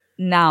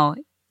now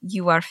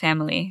you are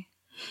family.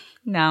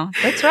 No,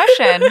 that's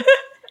Russian.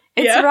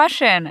 It's Yeah.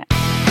 Russian.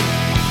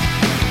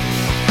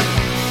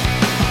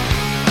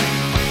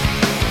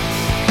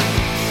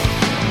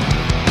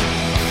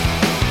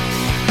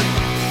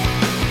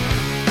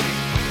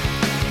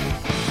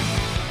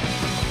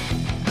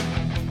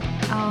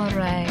 All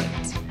right.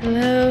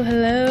 Hello,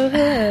 hello,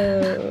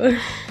 hello.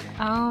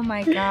 Oh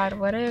my God,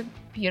 what a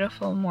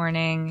beautiful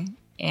morning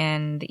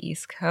in the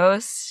East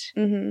Coast.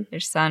 Mm-hmm.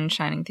 There's sun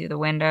shining through the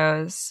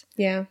windows.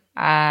 Yeah.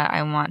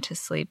 I want to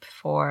sleep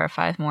for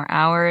 5 more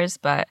hours,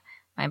 but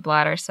my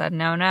bladder said,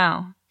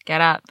 no,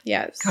 get up,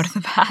 Yes. go to the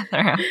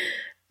bathroom.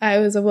 I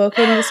was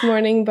awoken this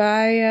morning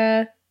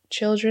by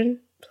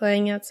children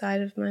playing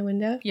outside of my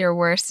window. Your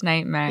worst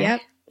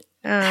nightmare.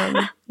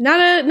 Yep.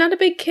 Not a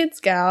big kids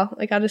gal,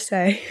 I gotta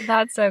say.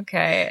 That's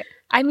okay.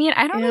 I mean,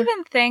 I don't Yeah.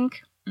 even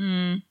think,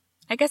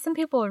 I guess some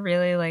people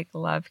really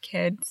love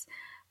kids.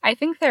 I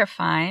think they're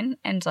fine.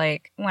 And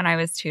when I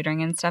was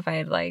tutoring and stuff,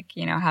 I'd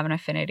have an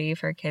affinity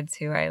for kids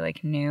who I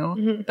knew.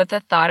 Mhm. But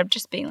the thought of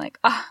just being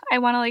I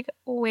want to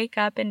wake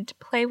up and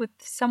play with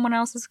someone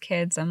else's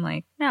kids. I'm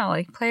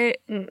no, play.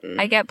 Mm-mm.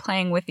 I get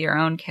playing with your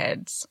own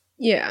kids.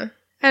 Yeah.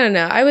 I don't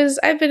know.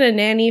 I've been a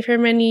nanny for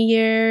many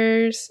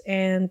years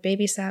and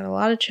babysat a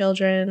lot of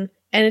children.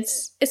 And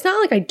it's not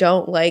like I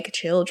don't like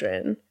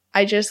children.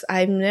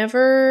 I've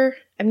never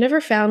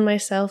found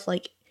myself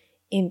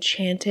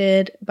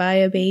enchanted by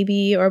a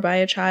baby or by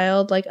a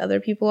child like other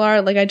people are.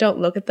 I don't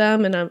look at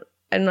them and I'm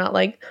not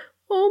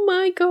oh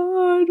my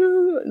God.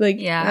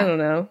 Yeah. I don't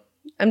know.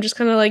 I'm just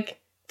kind of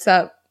what's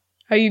up?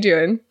 How you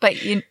doing?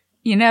 But you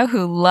know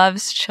who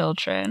loves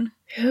children?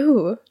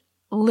 Who?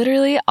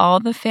 Literally all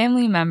the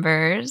family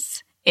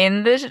members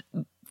in the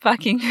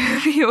fucking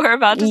movie we're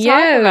about to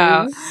talk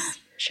about.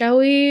 Shall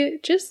we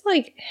just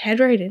head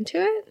right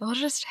into it? We'll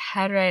just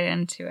head right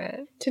into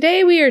it.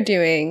 Today we are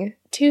doing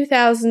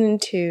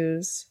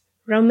 2002's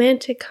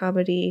romantic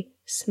comedy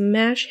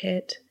smash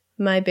hit,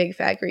 My Big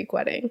Fat Greek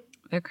Wedding.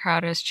 The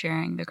crowd is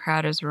cheering. The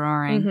crowd is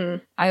roaring.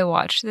 Mm-hmm. I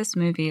watched this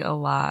movie a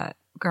lot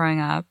growing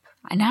up.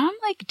 And now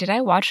I'm did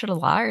I watch it a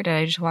lot or did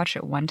I just watch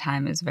it one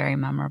time? It was very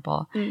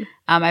memorable.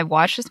 I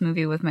watched this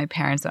movie with my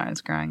parents when I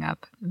was growing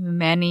up.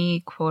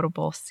 Many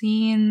quotable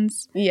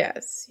scenes.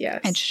 Yes.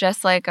 It's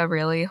just a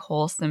really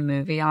wholesome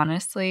movie,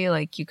 honestly.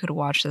 You could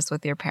watch this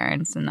with your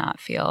parents and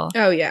not feel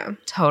Oh, yeah.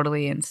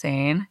 totally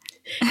insane.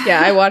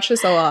 Yeah, I watched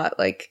this a lot.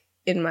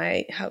 In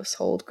my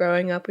household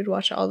growing up, we'd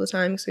watch it all the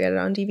time because we had it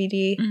on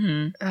DVD.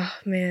 Mm-hmm. Oh,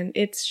 man.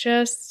 It's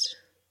just...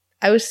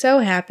 I was so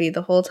happy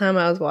the whole time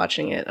I was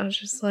watching it. I was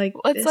just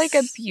It's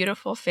a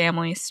beautiful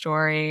family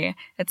story.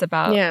 It's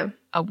about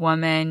a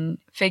woman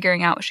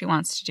figuring out what she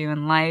wants to do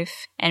in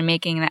life and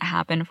making that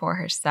happen for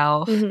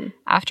herself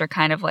after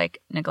kind of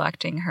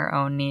neglecting her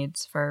own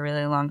needs for a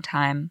really long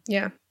time.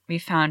 Yeah. We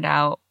found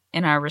out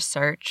in our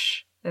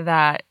research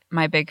that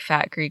My Big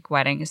Fat Greek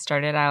Wedding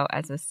started out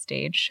as a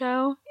stage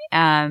show,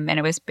 and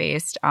it was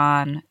based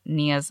on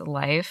Nia's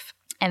life.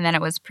 And then it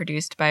was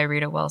produced by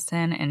Rita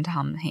Wilson and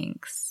Tom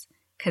Hanks.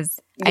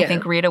 Because I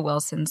think Rita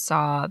Wilson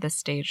saw the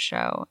stage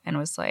show and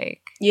was we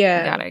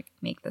gotta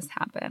make this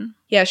happen.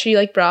 Yeah, she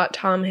brought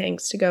Tom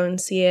Hanks to go and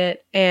see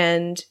it.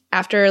 And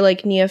after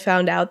Nia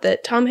found out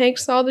that Tom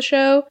Hanks saw the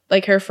show,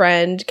 her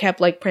friend kept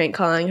prank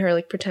calling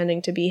her,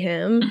 pretending to be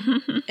him.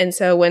 And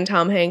so when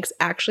Tom Hanks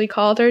actually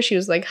called her, she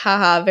was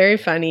haha, very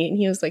funny. And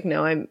he was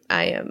no,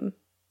 I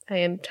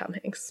am Tom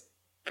Hanks.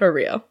 For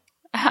real.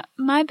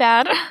 My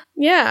bad.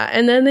 Yeah,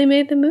 and then they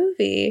made the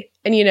movie.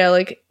 And,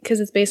 because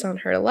it's based on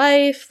her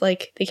life,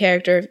 the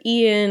character of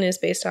Ian is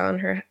based on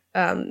her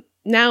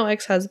now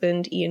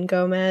ex-husband, Ian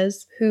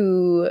Gomez,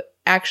 who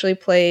actually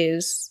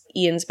plays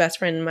Ian's best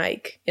friend,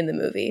 Mike, in the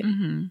movie.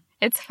 Mm-hmm.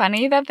 It's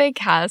funny that they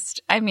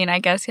cast, I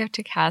cast you have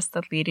to cast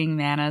the leading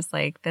man as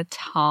the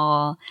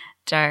tall,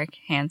 dark,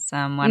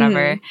 handsome,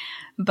 whatever.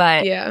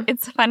 But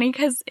it's funny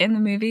because in the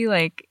movie,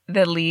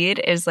 the lead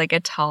is a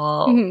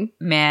tall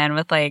man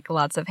with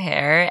lots of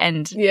hair.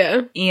 And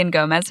Ian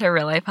Gomez, her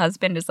real life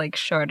husband, is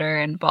shorter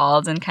and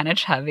bald and kind of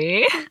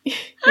chubby.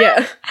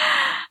 Yeah.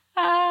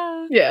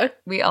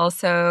 We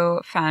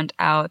also found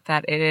out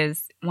that it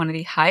is one of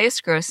the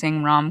highest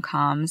grossing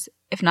rom-coms,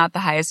 if not the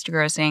highest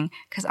grossing,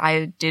 because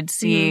I did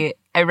see,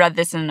 I read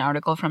this in an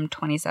article from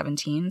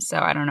 2017, so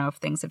I don't know if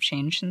things have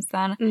changed since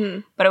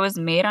then, but it was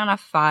made on a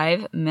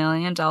 $5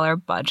 million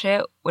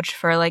budget, which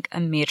for a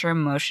major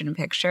motion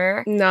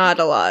picture. Not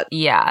a lot.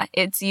 Yeah,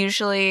 it's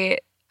usually,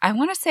 I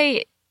want to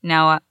say,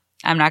 no,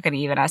 I'm not going to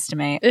even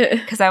estimate,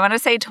 because I want to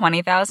say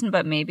 20,000,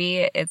 but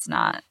maybe it's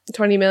not.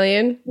 20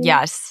 million?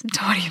 Yes,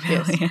 20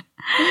 million. Yes.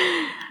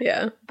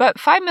 Yeah. But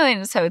 $5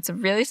 million, so it's a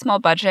really small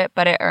budget,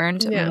 but it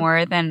earned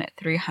more than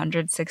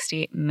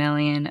 $360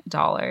 million.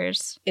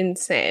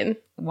 Insane.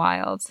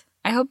 Wild.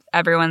 I hope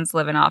everyone's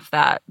living off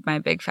that My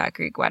Big Fat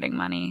Greek Wedding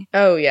money.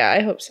 Oh, yeah,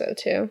 I hope so,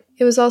 too.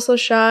 It was also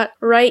shot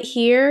right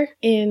here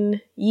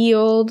in ye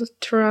old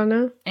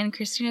Toronto. In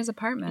Christina's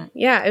apartment.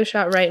 Yeah, it was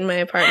shot right in my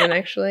apartment,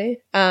 actually.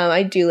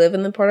 I do live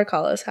in the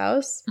Portokalos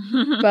house.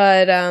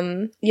 But,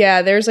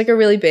 yeah, there's like a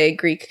really big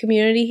Greek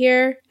community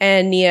here.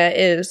 And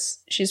Nia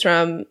she's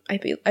from,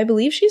 I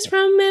believe she's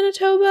from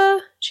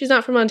Manitoba. She's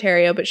not from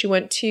Ontario, but she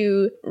went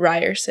to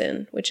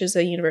Ryerson, which is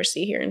a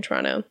university here in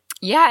Toronto.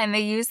 Yeah, and they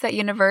use that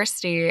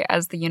university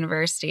as the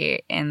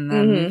university in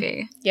the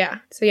movie. Yeah.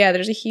 So yeah,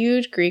 there's a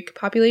huge Greek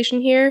population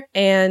here,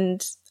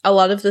 and a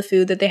lot of the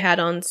food that they had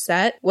on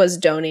set was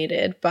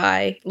donated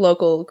by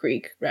local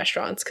Greek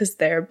restaurants because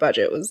their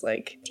budget was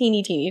like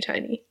teeny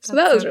tiny. So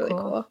that was really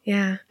cool.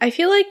 Yeah. I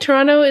feel like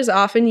Toronto is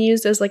often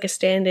used as like a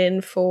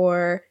stand-in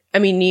for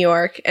New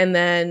York and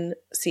then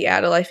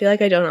Seattle. I feel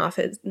like I don't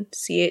often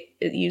see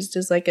it used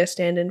as like a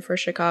stand-in for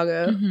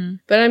Chicago.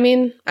 But I've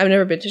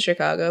never been to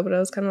Chicago, but I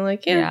was kind of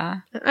like, yeah,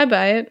 I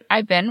buy it.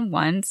 I've been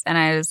once and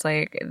I was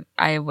like,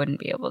 I wouldn't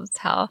be able to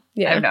tell.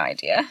 Yeah. I have no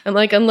idea. I'm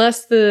like,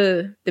 unless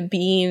the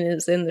bean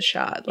is in the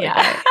shot, like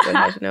I would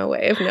have no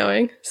way of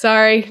knowing.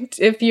 Sorry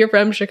if you're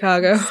from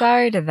Chicago.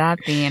 Sorry to that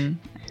bean.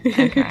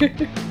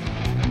 Okay.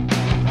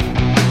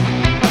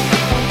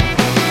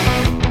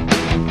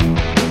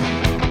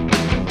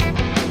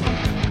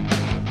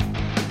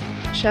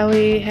 Shall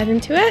we head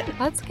into it?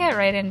 Let's get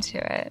right into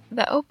it.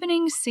 The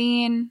opening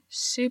scene,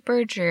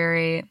 super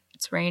dreary.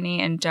 It's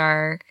rainy and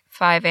dark.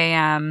 5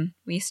 a.m.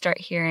 We start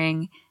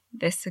hearing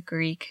this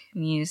Greek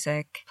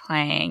music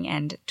playing,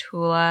 and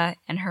Tula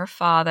and her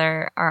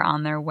father are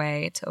on their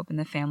way to open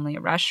the family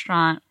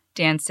restaurant,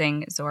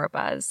 dancing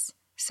Zorbas.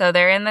 So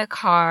they're in the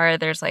car.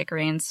 There's like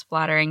rain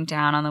splattering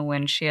down on the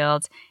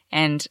windshield,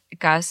 and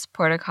Gus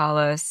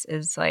Portokalos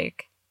is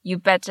like, "You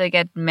better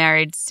get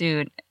married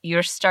soon.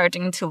 You're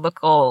starting to look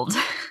old."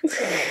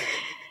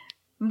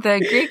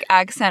 The Greek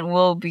accent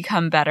will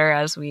become better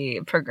as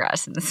we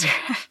progress in the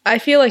script. I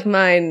feel like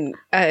mine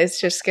is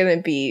just going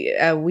to be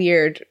a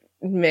weird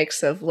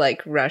mix of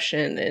like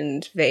Russian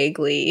and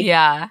vaguely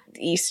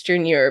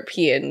Eastern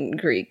European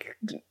Greek.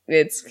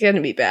 It's going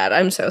to be bad.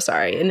 I'm so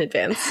sorry in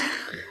advance.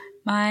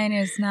 Mine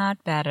is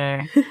not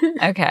better.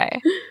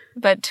 Okay.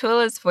 But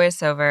Tula's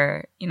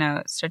voiceover,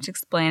 starts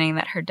explaining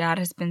that her dad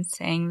has been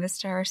saying this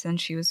to her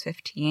since she was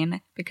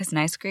 15 because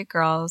nice Greek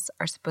girls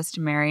are supposed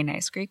to marry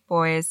nice Greek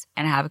boys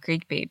and have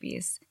Greek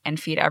babies and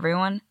feed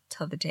everyone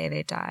till the day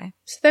they die.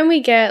 So then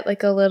we get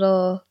like a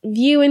little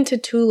view into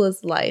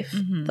Tula's life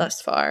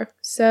thus far.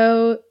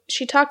 So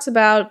she talks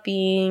about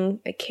being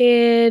a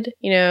kid.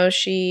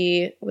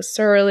 She was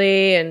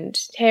surly and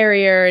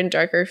hairier and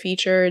darker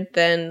featured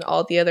than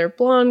all the other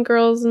blonde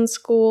girls in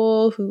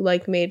school who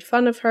like made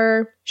fun of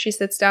her. She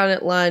sits down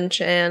at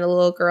lunch and a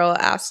little girl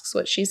asks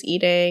what she's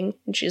eating.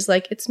 And she's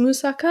like, "It's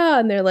moussaka."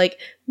 And they're like,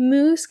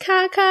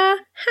 "Moussaka? Ha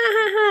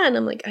ha ha." And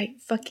I'm like,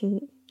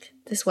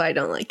 this is why I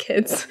don't like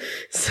kids.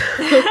 So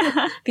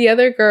the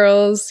other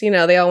girls,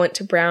 they all went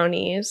to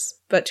Brownies,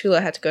 but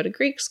Tula had to go to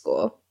Greek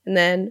school. And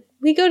then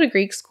we go to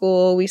Greek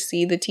school. We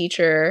see the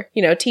teacher,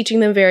 teaching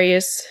them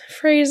various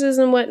phrases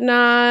and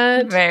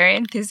whatnot. Very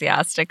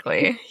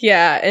enthusiastically.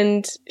 Yeah.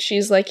 And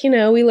she's like,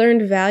 we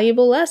learned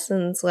valuable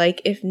lessons.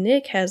 Like, if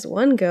Nick has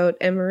 1 goat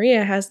and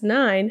Maria has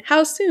 9,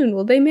 how soon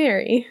will they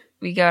marry?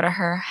 We go to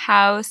her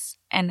house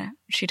and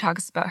she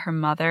talks about her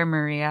mother,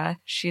 Maria.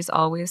 She's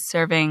always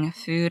serving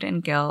food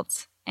and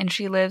guilt. And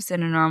she lives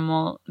in a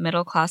normal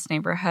middle-class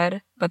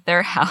neighborhood, but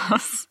their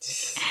house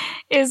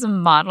is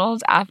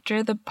modeled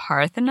after the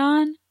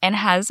Parthenon and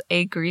has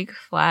a Greek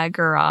flag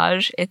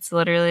garage. It's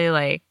literally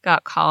like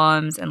got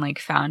columns and like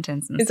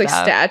fountains and stuff. It's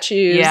like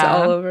statues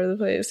all over the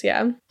place,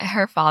 yeah.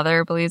 Her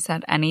father believes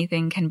that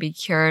anything can be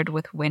cured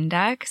with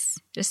Windex.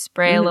 Just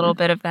spray a little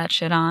bit of that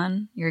shit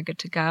on, you're good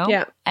to go.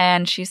 Yeah.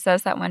 And she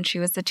says that when she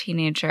was a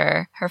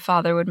teenager, her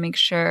father would make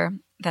sure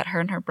that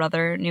her and her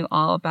brother knew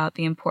all about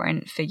the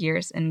important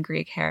figures in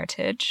Greek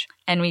heritage.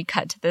 And we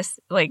cut to this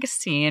like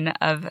scene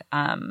of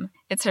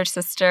it's her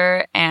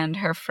sister and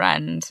her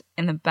friend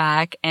in the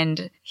back,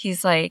 and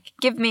he's like,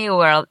 "Give me a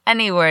word,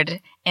 any word,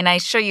 and I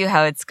show you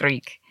how it's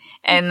Greek."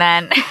 And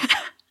then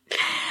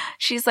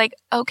she's like,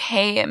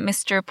 "Okay,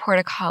 Mr.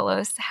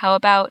 Portokalos, how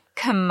about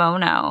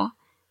kimono?"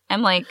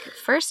 I'm like,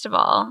 first of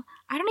all,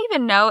 I don't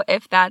even know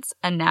if that's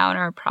a noun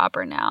or a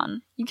proper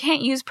noun. You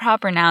can't use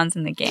proper nouns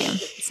in the game.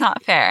 It's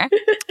not fair.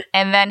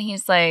 And then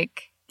he's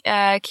like,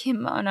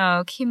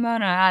 kimono,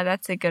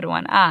 that's a good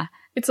one.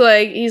 It's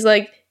like, he's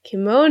like,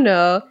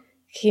 kimono,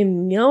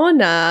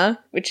 kimona,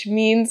 which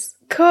means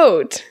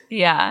coat.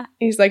 Yeah.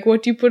 He's like,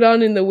 what do you put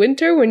on in the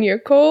winter when you're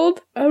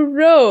cold? A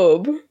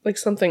robe. Like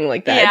something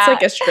like that. Yeah. It's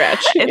like a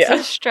stretch. It's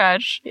a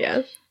stretch.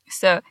 Yeah.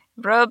 So,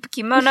 robe,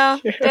 kimono,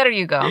 there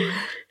you go.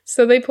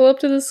 So they pull up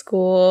to the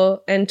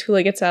school and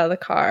Tula gets out of the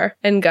car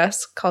and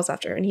Gus calls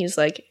after her and he's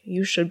like,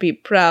 "You should be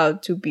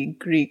proud to be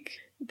Greek."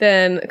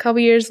 Then a couple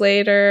years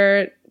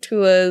later,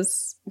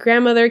 Tula's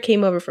grandmother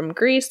came over from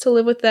Greece to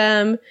live with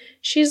them.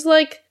 She's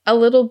like a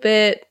little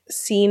bit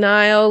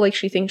senile. Like,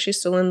 she thinks she's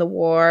still in the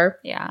war.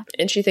 Yeah.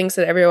 And she thinks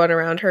that everyone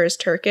around her is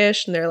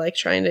Turkish and they're, like,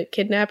 trying to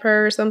kidnap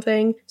her or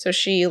something. So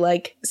she,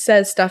 like,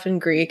 says stuff in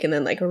Greek and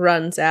then, like,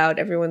 runs out.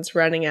 Everyone's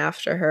running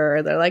after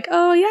her. They're like,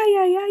 oh,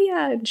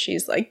 yeah. And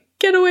she's like,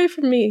 get away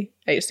from me,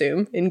 I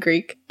assume, in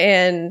Greek.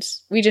 And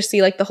we just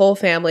see, like, the whole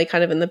family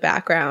kind of in the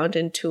background,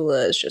 and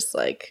Tula is just,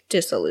 like,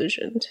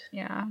 disillusioned.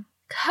 Yeah.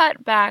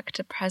 Cut back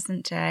to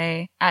present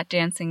day at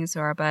Dancing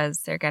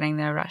Zorba's. They're getting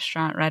their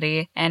restaurant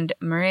ready, and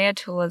Maria,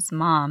 Tula's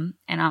mom,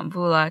 and Aunt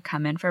Vula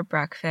come in for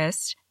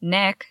breakfast.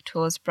 Nick,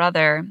 Tula's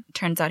brother,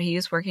 turns out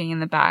he's working in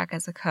the back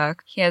as a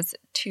cook. He has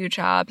 2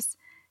 jobs,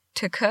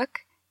 to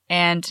cook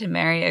and to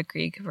marry a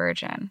Greek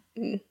virgin.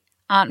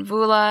 Aunt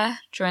Vula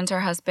joins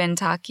her husband,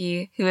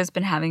 Taki, who has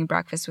been having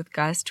breakfast with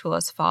Gus,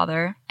 Tula's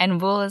father. And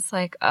Vula's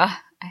like, I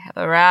have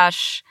a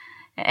rash,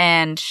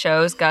 and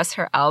shows Gus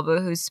her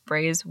elbow, who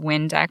sprays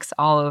Windex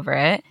all over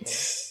it.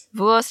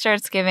 Vula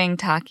starts giving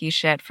Taki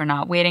shit for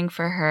not waiting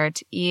for her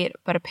to eat,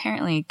 but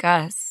apparently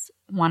Gus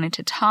wanted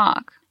to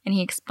talk. And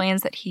he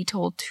explains that he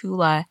told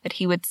Tula that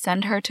he would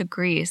send her to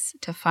Greece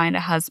to find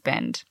a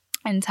husband.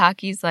 And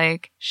Taki's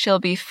like, she'll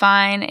be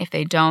fine if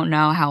they don't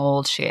know how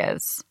old she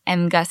is.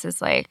 And Gus is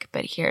like,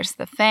 but here's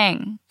the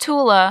thing.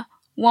 Tula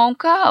won't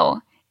go.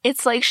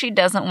 It's like she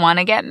doesn't want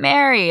to get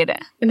married.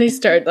 And they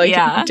start,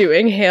 like,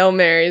 doing Hail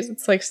Marys.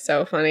 It's, like,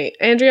 so funny.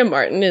 Andrea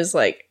Martin is,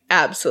 like,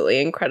 absolutely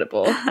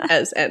incredible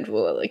as Aunt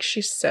Vula. Like,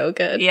 she's so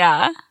good.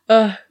 Yeah.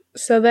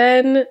 So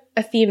then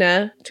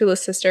Athena,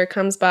 Tula's sister,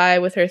 comes by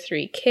with her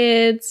 3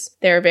 kids.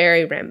 They're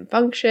very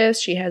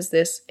rambunctious. She has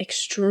this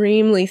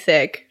extremely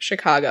thick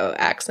Chicago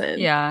accent.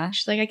 Yeah.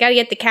 She's like, I gotta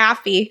get the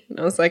coffee. And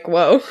I was like,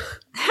 whoa.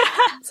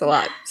 It's a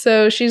lot.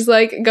 So she's,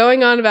 like,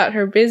 going on about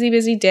her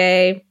busy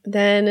day.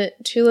 Then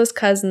Tula's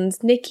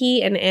cousins,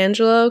 Nikki and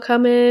Angelo,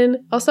 come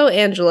in. Also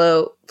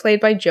Angelo, played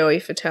by Joey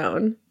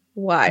Fatone.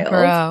 Wild.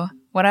 Bro.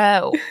 What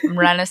a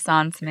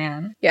Renaissance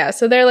man. Yeah,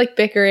 so they're, like,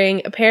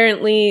 bickering.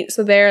 Apparently,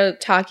 so they're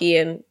Taki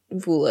and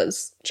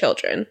Vula's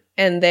children.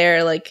 And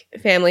their, like,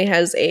 family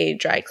has a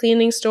dry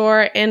cleaning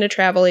store and a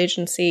travel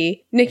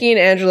agency. Nikki and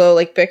Angelo,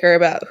 like, bicker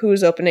about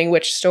who's opening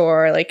which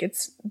store. Like,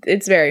 it's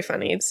very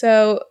funny.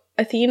 So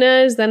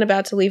Athena is then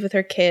about to leave with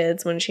her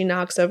kids when she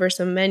knocks over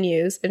some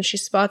menus and she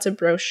spots a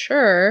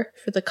brochure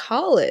for the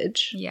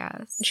college.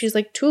 Yes. And she's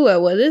like, Tula,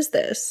 what is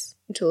this?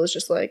 And Tula's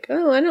just like,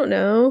 oh, I don't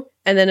know.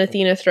 And then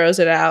Athena throws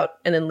it out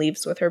and then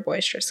leaves with her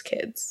boisterous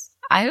kids.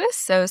 I was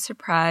so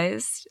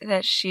surprised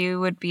that she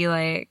would be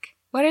like,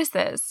 what is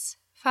this?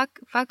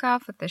 Fuck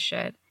off with this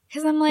shit.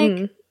 Because I'm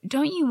like,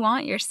 don't you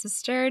want your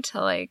sister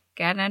to, like,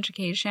 get an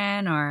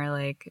education or,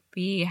 like,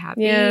 be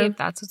happy if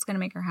that's what's going to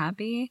make her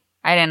happy?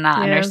 I did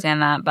not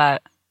understand that.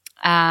 But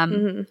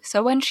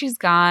so when she's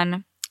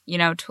gone, you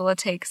know, Tula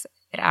takes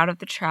it out of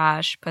the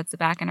trash, puts it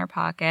back in her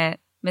pocket.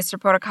 Mr.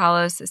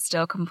 Portocalos is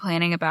still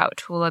complaining about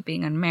Tula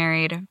being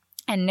unmarried.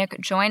 And Nick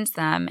joins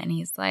them, and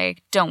he's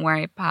like, don't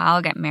worry, Pa,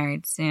 I'll get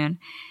married soon.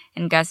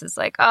 And Gus is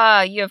like,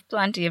 you have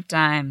plenty of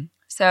time.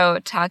 So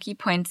Taki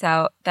points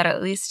out that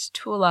at least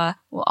Tula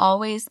will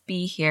always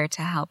be here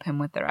to help him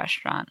with the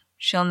restaurant.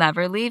 She'll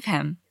never leave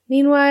him.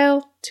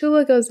 Meanwhile,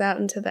 Tula goes out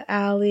into the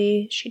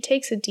alley. She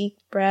takes a deep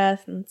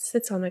breath and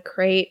sits on a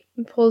crate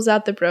and pulls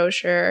out the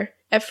brochure.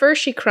 At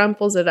first, she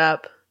crumples it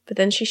up, but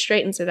then she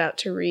straightens it out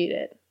to read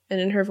it. And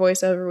in her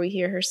voiceover, we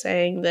hear her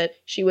saying that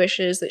she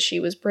wishes that she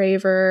was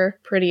braver,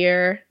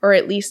 prettier, or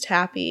at least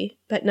happy,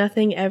 but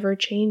nothing ever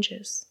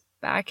changes.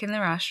 Back in the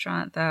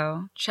restaurant,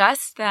 though,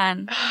 just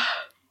then,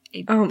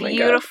 a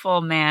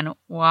beautiful man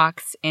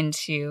walks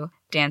into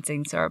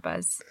Dancing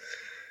Zorba's.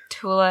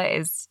 Tula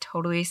is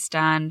totally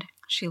stunned.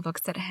 She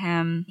looks at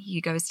him. He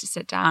goes to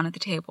sit down at the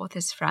table with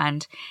his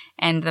friend,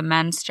 and the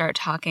men start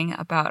talking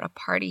about a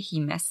party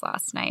he missed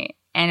last night.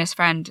 And his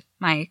friend,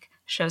 Mike,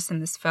 shows him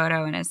this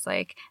photo and is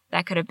like,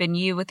 that could have been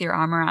you with your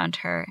arm around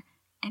her.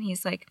 And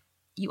he's like,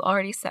 you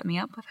already set me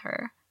up with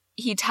her.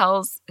 He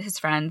tells his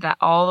friend that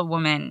all the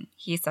women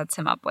he sets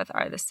him up with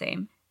are the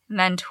same. And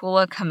then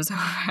Tula comes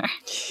over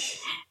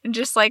and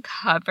just, like,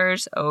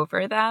 hovers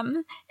over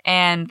them.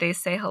 And they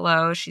say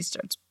hello. She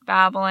starts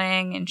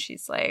babbling and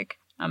she's like,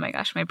 oh my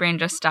gosh, my brain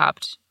just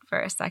stopped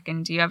for a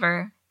second. Do you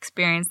ever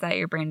experience that?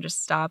 Your brain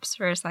just stops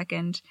for a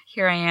second.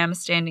 Here I am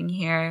standing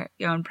here,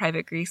 your own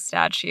private Greek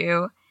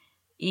statue.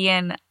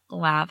 Ian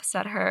laughs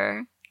at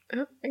her.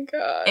 Oh my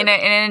God. In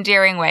an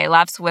endearing way.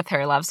 Laughs with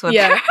her.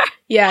 Her.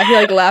 Yeah, he,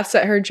 like, laughs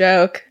at her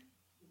joke.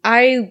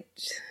 I'm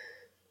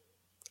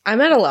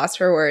at a loss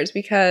for words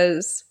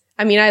because,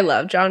 I mean, I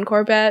love John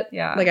Corbett.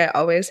 Yeah. Like, I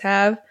always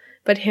have.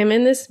 But him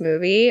in this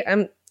movie,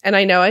 and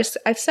I know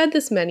I've said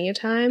this many a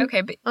time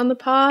on the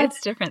pod.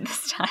 It's different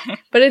this time.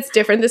 But it's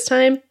different this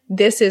time.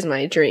 This is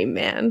my dream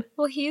man.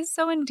 Well, he's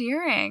so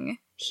endearing.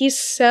 He's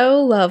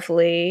so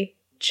lovely.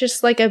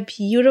 Just, like, a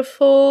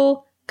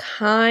beautiful,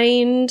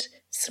 kind,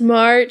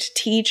 smart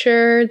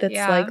teacher that's,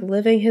 like,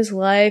 living his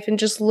life and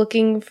just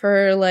looking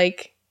for,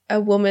 like,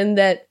 a woman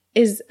that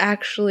is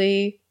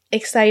actually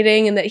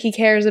exciting and that he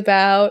cares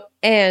about.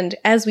 And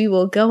as we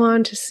will go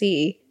on to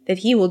see, that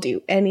he will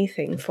do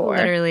anything for.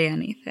 Literally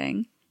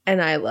anything.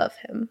 and I love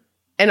him.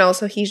 And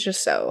also, he's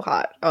just so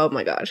hot. Oh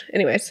my god.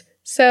 Anyways,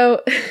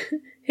 so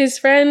his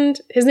friend,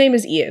 his name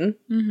is Ian.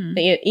 Mm-hmm.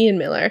 Ian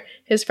Miller.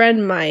 His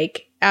friend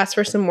Mike asks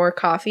for some more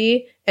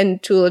coffee,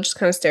 and Tula just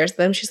kind of stares at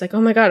them. She's like, oh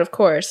my god, of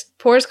course.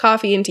 Pours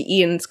coffee into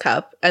Ian's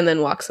cup and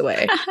then walks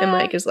away. And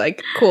Mike is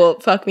like, cool,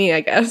 fuck me,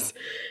 I guess.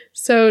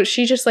 So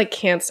she just like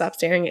can't stop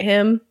staring at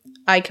him.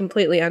 I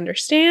completely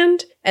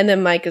understand. And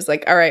then Mike is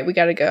like, all right, we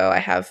gotta go. I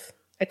have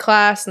a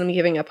class and I'm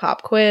giving a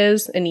pop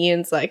quiz. And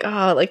Ian's like,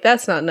 oh, like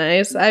that's not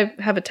nice. I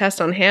have a test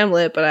on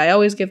Hamlet, but I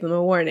always give them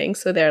a warning.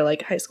 So they're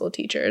like high school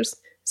teachers.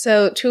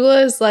 So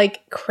Tula is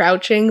like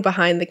crouching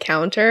behind the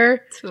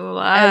counter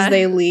as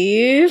they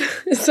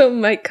leave. So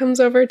Mike comes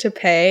over to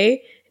pay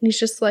and he's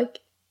just like,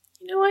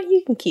 you know what?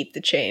 You can keep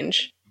the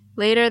change.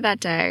 Later that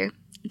day,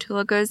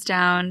 Tula goes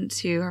down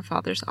to her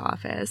father's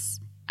office.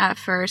 At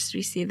first,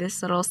 we see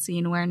this little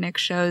scene where Nick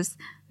shows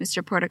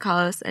Mr.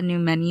 Portocalos a new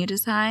menu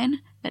design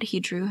that he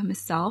drew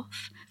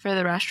himself for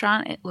the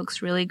restaurant. It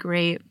looks really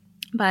great,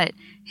 but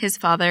his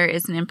father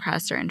isn't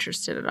impressed or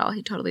interested at all.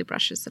 He totally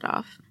brushes it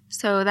off.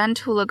 So then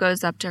Tula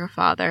goes up to her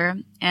father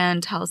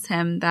and tells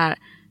him that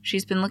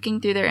she's been looking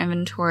through their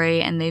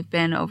inventory and they've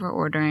been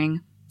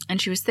over-ordering.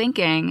 And she was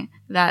thinking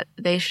that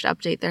they should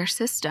update their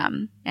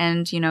system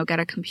and, you know, get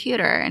a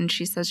computer. And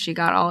she says she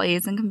got all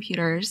A's in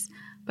computers,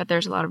 but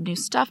there's a lot of new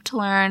stuff to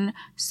learn.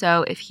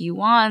 So if he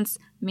wants,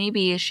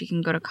 maybe she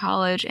can go to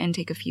college and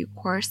take a few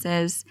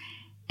courses.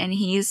 And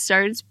he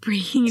starts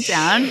breaking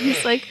down.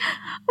 He's like,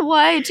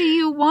 why do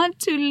you want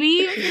to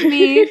leave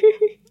me?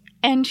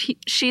 And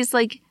she's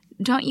like,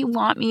 don't you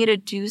want me to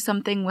do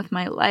something with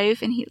my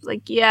life? And he's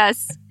like,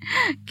 yes,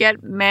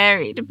 get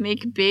married,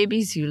 make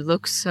babies, you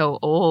look so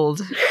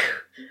old.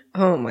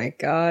 Oh my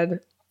god.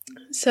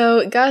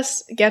 So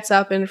Gus gets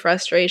up in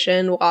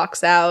frustration,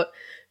 walks out.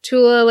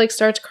 Tula like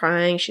starts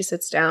crying. She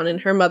sits down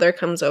and her mother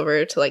comes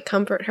over to like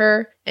comfort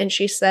her. And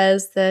she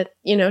says that,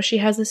 you know, she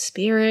has a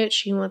spirit.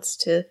 She wants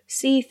to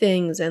see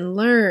things and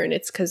learn.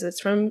 It's because it's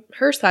from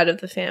her side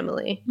of the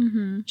family.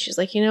 Mm-hmm. She's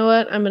like, you know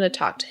what? I'm going to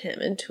talk to him.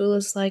 And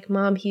Tula's like,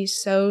 Mom,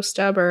 he's so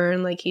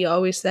stubborn. Like he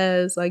always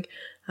says, like,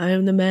 I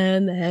am the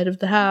man, the head of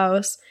the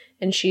house.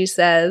 And she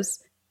says,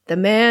 the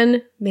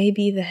man may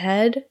be the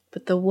head,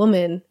 but the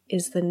woman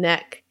is the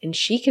neck. And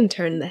she can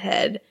turn the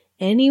head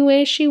any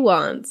way she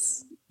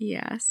wants.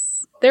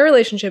 Yes. Their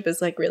relationship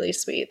is like really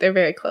sweet. They're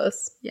very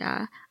close.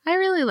 Yeah. I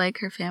really like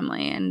her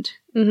family, and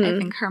I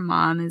think her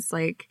mom is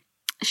like,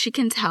 she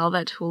can tell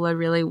that Tula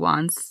really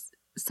wants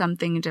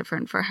something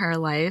different for her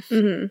life.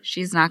 Mm-hmm.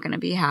 She's not going to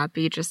be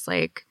happy just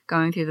like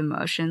going through the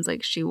motions.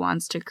 Like she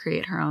wants to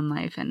create her own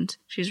life, and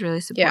she's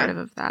really supportive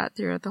of that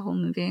throughout the whole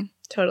movie.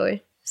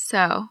 Totally.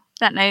 So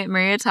that night,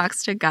 Maria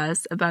talks to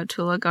Gus about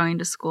Tula going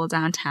to school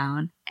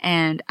downtown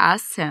and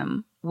asks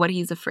him what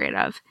he's afraid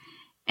of.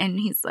 And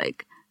he's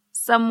like,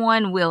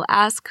 someone will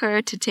ask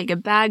her to take a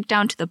bag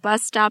down to the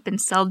bus stop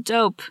and sell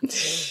dope. And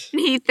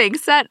he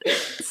thinks that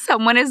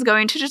someone is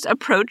going to just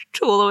approach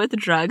Tula with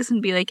drugs and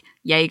be like,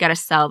 yeah, you gotta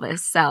sell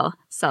this. Sell.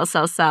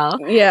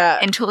 Yeah.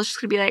 And Tula's just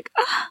gonna be like,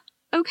 oh,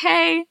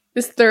 okay.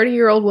 This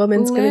 30-year-old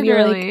woman's gonna be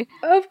like,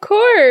 of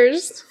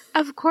course.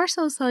 Of course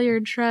I'll sell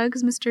your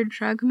drugs, Mr.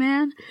 Drug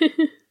Man.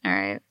 All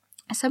right.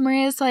 So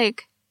Maria's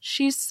like,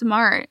 she's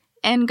smart.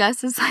 And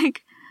Gus is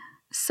like,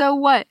 so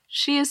what?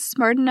 She is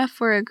smart enough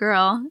for a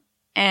girl.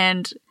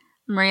 And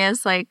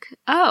Maria's like,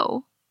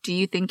 oh, do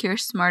you think you're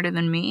smarter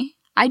than me?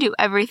 I do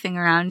everything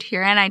around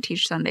here and I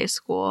teach Sunday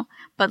school.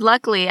 But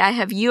luckily, I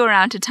have you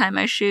around to tie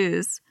my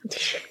shoes.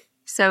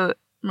 So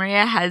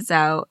Maria heads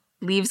out,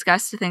 leaves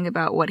Gus to think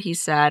about what he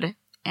said,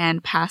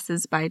 and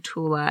passes by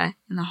Tula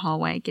in the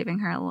hallway, giving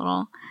her a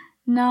little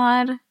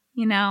nod.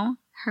 You know,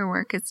 her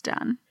work is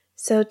done.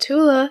 So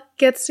Tula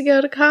gets to go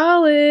to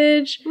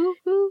college.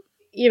 Woo-hoo.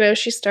 You know,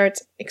 she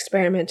starts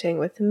experimenting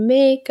with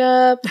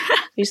makeup.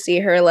 You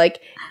see her,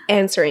 like,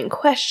 answering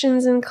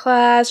questions in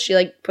class. She,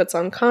 like, puts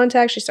on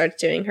contacts. She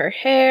starts doing her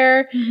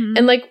hair. Mm-hmm.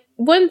 And, like,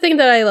 one thing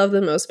that I love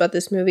the most about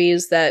this movie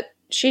is that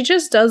she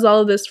just does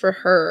all of this for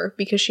her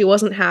because she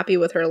wasn't happy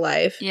with her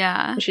life.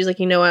 Yeah. And she's like,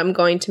 you know what? I'm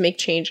going to make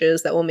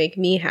changes that will make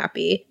me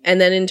happy.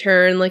 And then, in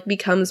turn, like,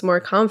 becomes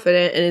more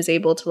confident and is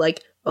able to,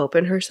 like,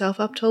 open herself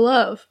up to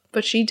love.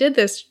 But she did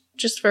this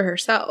just for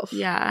herself.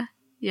 Yeah.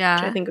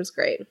 Yeah. Which I think was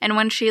great. And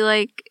when she,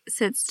 like,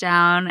 sits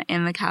down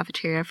in the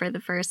cafeteria for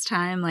the first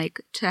time, like,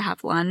 to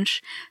have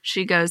lunch,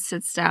 she goes,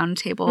 sits down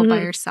table by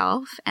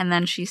herself, and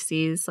then she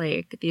sees,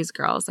 like, these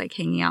girls, like,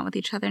 hanging out with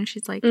each other, and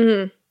she's like,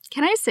 can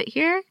I sit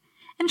here?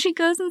 And she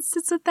goes and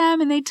sits with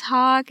them, and they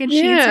talk, and she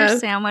eats her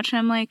sandwich, and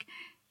I'm like,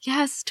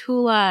 yes,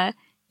 Tula,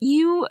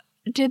 you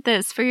did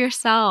this for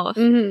yourself.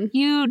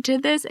 You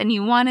did this, and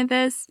you wanted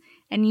this,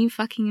 and you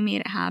fucking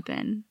made it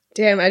happen.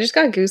 Damn, I just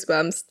got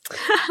goosebumps.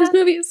 This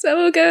movie is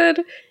so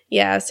good.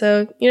 Yeah,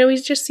 so, you know, we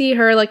just see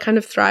her, like, kind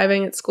of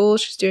thriving at school.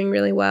 She's doing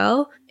really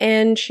well.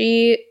 And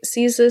she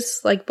sees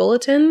this, like,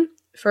 bulletin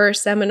for a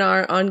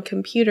seminar on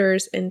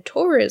computers and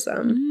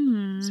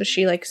tourism. So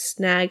she, like,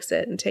 snags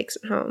it and takes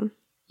it home.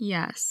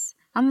 Yes.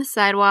 On the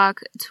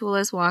sidewalk,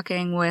 Tula's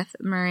walking with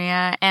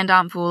Maria and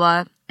Aunt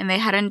Vula, and they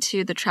head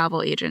into the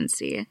travel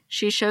agency.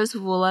 She shows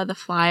Vula the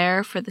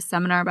flyer for the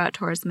seminar about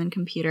tourism and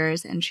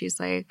computers, and she's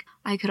like,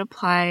 I could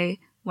apply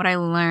what I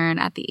learn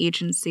at the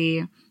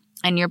agency,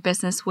 and your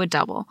business would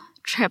double,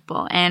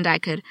 triple, and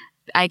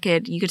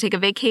you could take a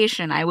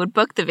vacation. I would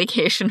book the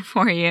vacation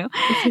for you.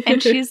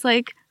 And she's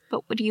like,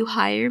 but would you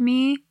hire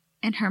me?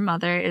 And her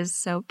mother is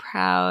so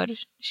proud.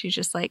 She's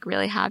just like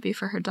really happy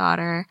for her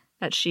daughter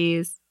that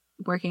she's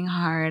working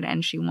hard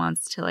and she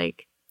wants to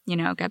like, you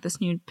know, get this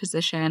new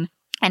position.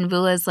 And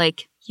Vula's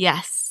like,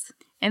 yes.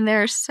 And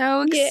they're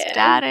so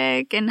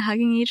ecstatic and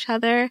hugging each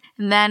other.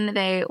 And then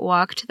they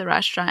walk to the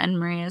restaurant and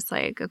Maria's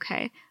like,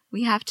 okay,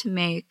 we have to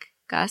make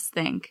Gus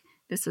think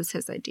this was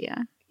his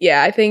idea.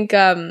 Yeah, I think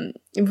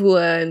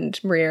Vula and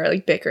Maria are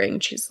like bickering.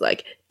 She's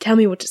like, tell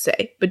me what to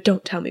say, but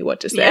don't tell me what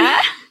to say.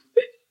 Yeah.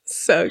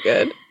 So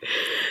good.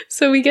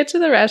 So we get to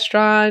the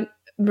restaurant.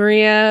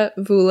 Maria,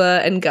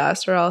 Vula, and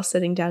Gus are all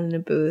sitting down in a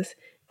booth.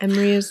 And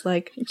Maria's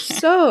like,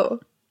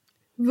 so,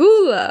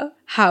 Vula,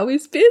 how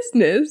is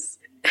business?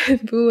 And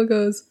Vula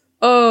goes,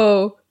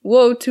 oh,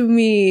 woe to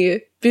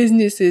me.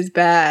 Business is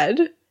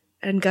bad.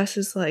 And Gus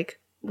is like,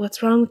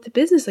 what's wrong with the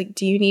business? Like,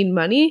 do you need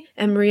money?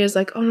 And Maria's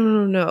like, oh,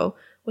 no.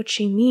 What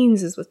she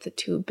means is with the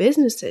two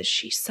businesses,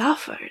 she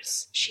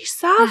suffers. She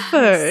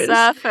suffers.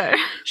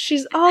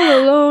 She's all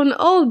alone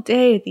all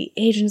day at the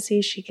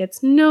agency. She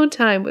gets no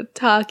time with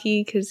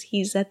Taki because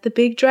he's at the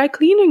big dry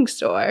cleaning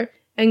store.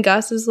 And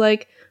Gus is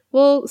like,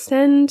 well,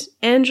 send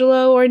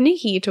Angelo or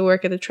Nikki to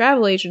work at the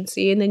travel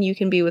agency and then you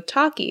can be with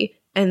Taki.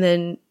 And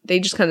then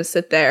they just kind of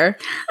sit there.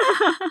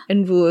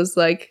 And Vula's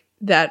like,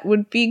 that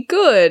would be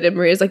good. And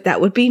Maria's like, that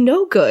would be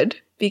no good.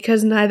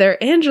 Because neither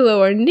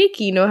Angelo or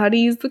Nikki know how to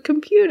use the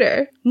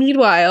computer.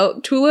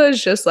 Meanwhile, Tula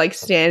is just like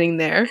standing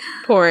there,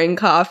 pouring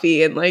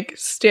coffee and like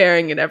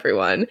staring at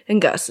everyone.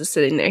 And Gus is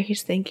sitting there,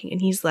 he's thinking,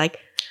 and he's like,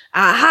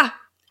 aha,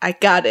 I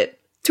got it.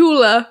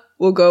 Tula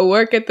will go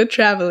work at the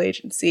travel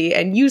agency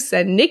and you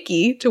send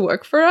Nikki to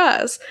work for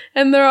us.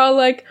 And they're all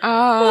like,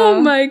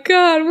 oh my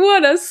God,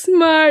 what a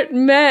smart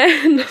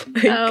man.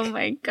 Like, oh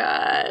my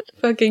God.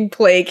 Fucking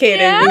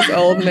placating this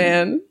old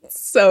man.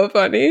 So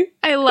funny.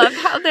 I love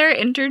how they're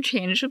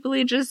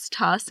interchangeably just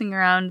tossing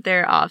around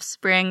their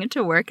offspring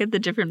to work at the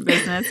different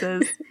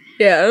businesses.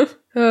 Yeah.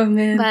 Oh,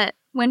 man. But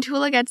when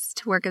Tula gets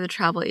to work at the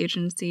travel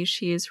agency,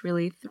 she's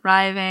really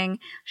thriving.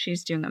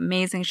 She's doing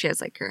amazing. She has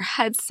like her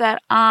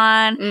headset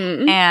on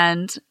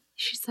and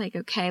she's like,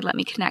 okay, let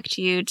me connect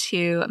you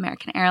to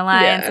American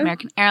Airlines. Yeah.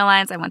 American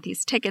Airlines, I want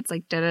these tickets,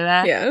 like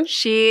da-da-da. Yeah.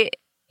 She,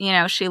 you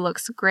know, she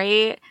looks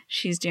great.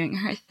 She's doing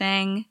her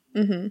thing.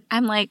 Mm-hmm.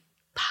 I'm like,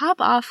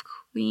 pop off,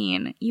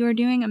 queen. You are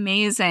doing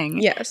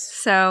amazing. Yes.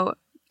 So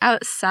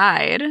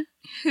outside,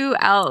 who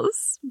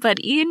else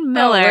but Ian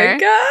Miller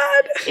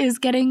is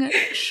getting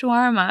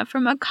shawarma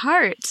from a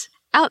cart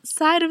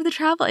outside of the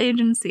travel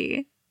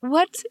agency.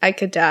 What? I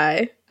could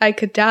die.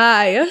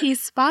 He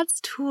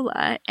spots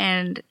Tula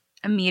and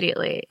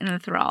immediately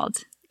enthralled,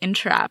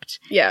 entrapped.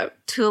 Yeah.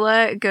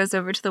 Tula goes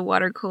over to the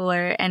water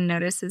cooler and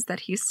notices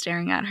that he's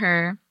staring at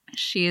her.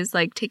 She is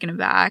like taken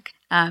aback.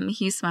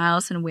 He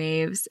smiles and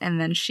waves,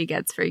 and then she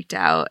gets freaked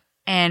out.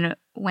 And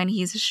when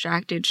he's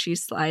distracted, she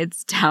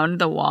slides down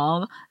the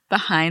wall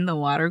behind the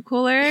water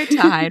cooler to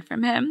hide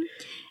from him.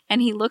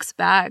 And he looks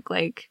back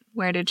like,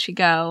 where did she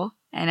go?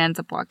 And ends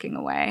up walking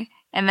away.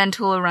 And then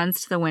Tula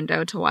runs to the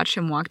window to watch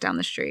him walk down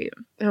the street.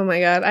 Oh my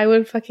God, I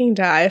would fucking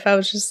die if I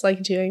was just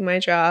like doing my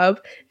job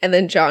and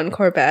then John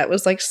Corbett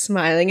was like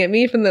smiling at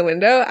me from the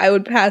window. I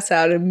would pass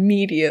out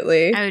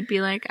immediately. I would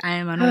be like, I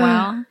am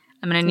unwell.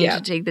 I'm going to need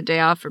to take the day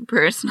off for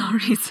personal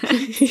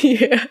reasons.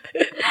 Yeah.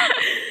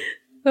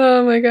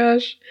 Oh my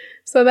gosh.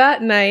 So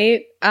that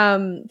night,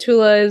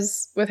 Tula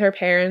is with her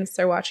parents.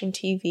 They're watching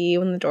TV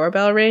when the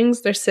doorbell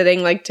rings. They're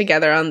sitting like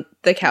together on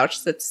the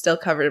couch that's still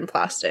covered in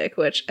plastic,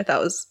 which I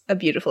thought was a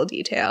beautiful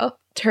detail.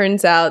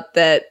 Turns out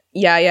that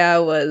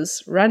Yaya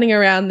was running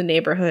around the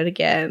neighborhood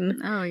again.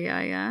 Oh,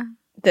 yeah.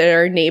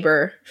 Their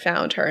neighbor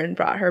found her and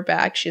brought her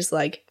back. She's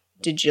like,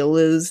 did you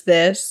lose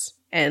this?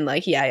 And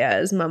like Yaya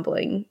is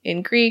mumbling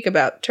in Greek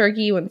about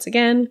Turkey once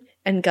again.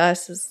 And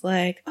Gus is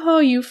like, oh,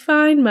 you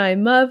find my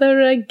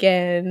mother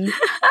again.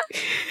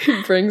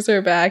 Brings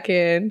her back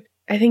in.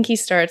 I think he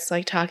starts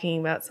like talking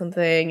about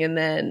something. And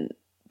then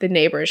the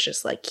neighbor is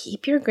just like,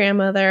 keep your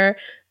grandmother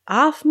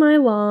off my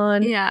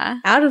lawn,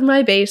 out of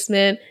my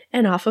basement,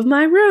 and off of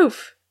my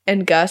roof.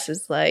 And Gus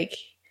is like,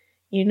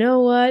 you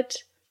know what?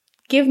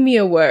 Give me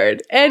a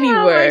word, any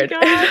word,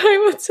 and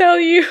I will tell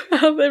you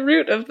how the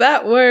root of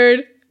that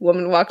word.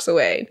 Woman walks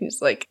away. And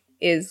he's like,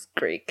 is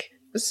Greek.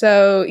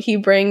 So he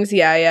brings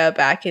Yaya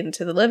back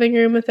into the living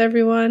room with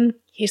everyone.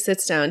 He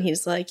sits down.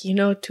 He's like, you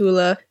know,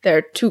 Tula, there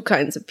are two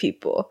kinds of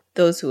people.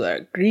 Those who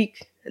are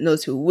Greek and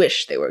those who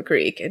wish they were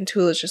Greek. And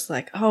Tula's just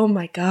like, oh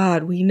my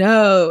God, we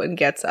know. And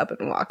gets up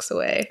and walks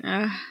away.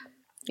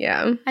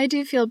 Yeah. I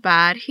do feel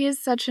bad. He is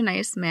such a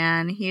nice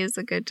man. He is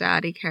a good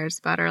dad. He cares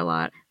about her a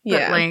lot.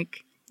 But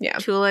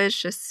Tula is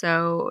just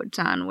so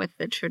done with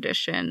the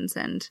traditions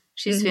and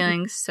she's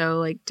feeling so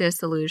like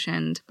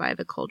disillusioned by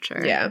the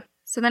culture. Yeah.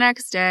 So the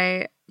next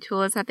day,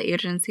 Tula's at the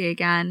agency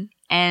again,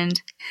 and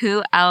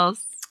who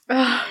else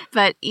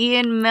but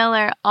Ian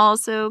Miller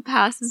also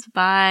passes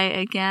by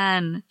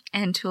again,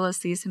 and Tula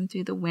sees him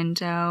through the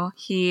window.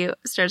 He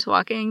starts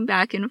walking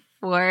back and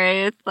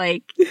forth,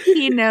 like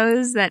he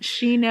knows that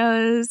she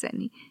knows,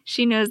 and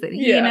she knows that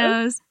he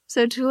knows.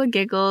 So Tula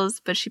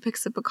giggles, but she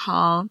picks up a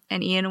call,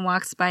 and Ian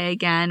walks by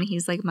again.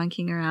 He's like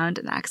monkeying around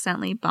and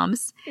accidentally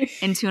bumps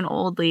into an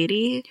old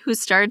lady who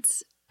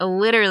starts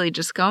literally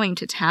just going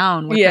to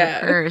town with her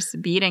purse,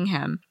 beating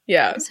him.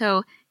 Yeah.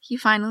 So he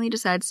finally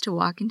decides to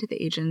walk into the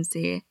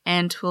agency,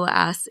 and Tula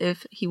asks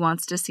if he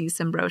wants to see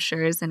some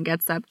brochures and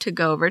gets up to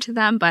go over to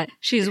them, but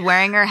she's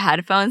wearing her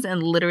headphones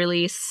and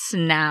literally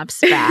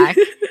snaps back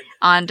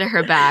onto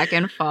her back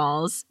and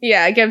falls.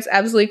 Yeah, gets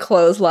absolutely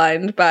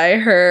clotheslined by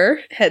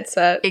her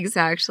headset.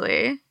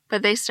 Exactly.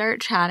 But they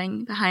start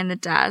chatting behind the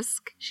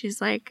desk. She's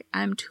like,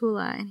 I'm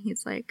Tula. And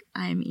he's like,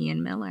 I'm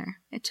Ian Miller.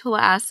 And Tula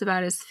asks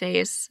about his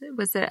face.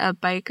 Was it a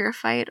biker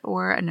fight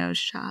or a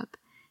nose job?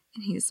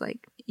 And he's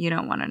like, you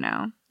don't want to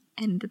know.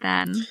 And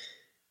then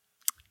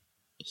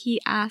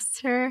he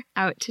asks her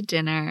out to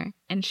dinner,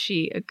 and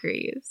she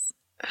agrees.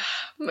 Oh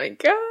my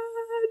God.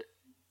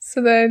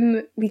 So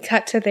then we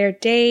cut to their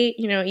date.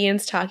 You know,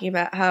 Ian's talking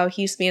about how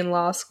he used to be in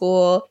law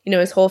school. You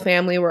know, his whole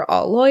family were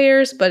all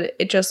lawyers, but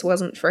it just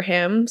wasn't for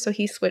him. So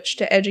he switched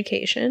to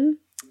education.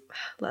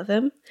 Love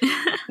him.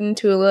 And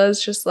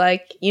Tula's just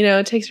like, you know,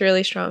 it takes a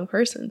really strong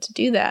person to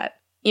do that.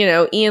 You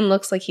know, Ian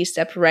looks like he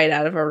stepped right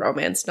out of a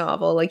romance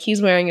novel. Like,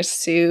 he's wearing a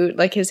suit.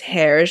 Like, his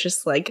hair is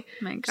just, like,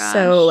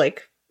 so,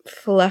 like,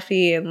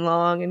 fluffy and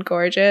long and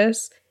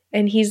gorgeous.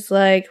 And he's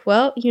like,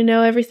 well, you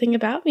know everything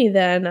about me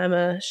then. I'm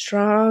a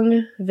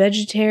strong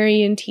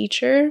vegetarian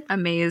teacher.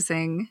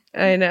 Amazing.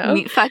 I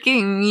know.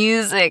 Fucking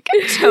music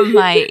to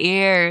my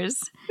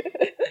ears.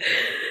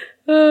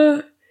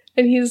 And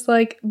he's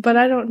like, but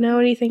I don't know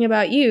anything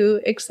about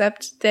you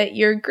except that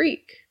you're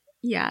Greek.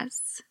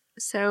 Yes.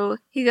 So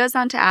he goes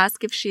on to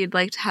ask if she'd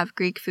like to have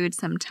Greek food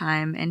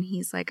sometime. And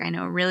he's like, I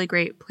know a really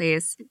great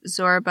place,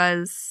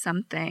 Zorba's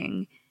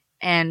something.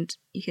 And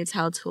you could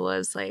tell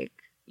Tula's like,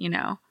 you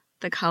know,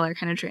 the color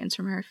kind of drains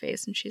from her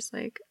face. And she's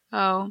like,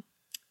 oh,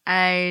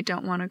 I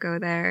don't want to go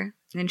there.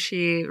 And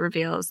she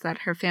reveals that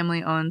her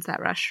family owns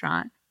that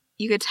restaurant.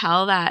 You could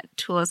tell that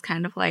Tula's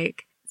kind of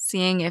like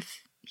seeing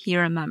if he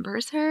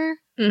remembers her.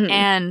 Mm-hmm.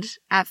 And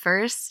at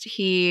first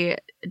he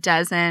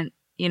doesn't,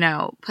 you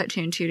know, put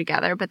two and two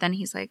together. But then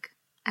he's like,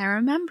 I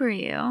remember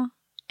you.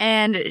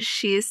 And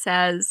she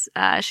says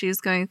she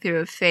was going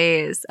through a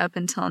phase up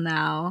until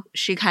now.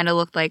 She kind of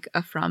looked like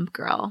a Frump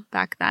girl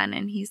back then.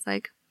 And he's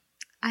like,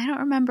 I don't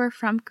remember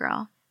Frump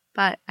girl,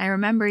 but I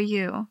remember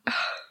you. Oh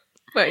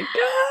my God.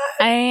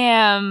 I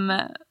am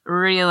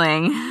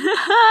reeling.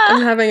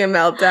 I'm having a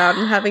meltdown.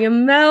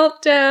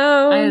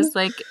 I was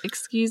like,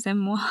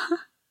 excusez-moi.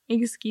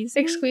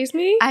 Excuse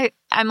me?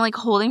 I'm like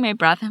holding my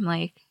breath. I'm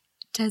like,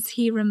 does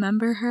he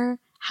remember her?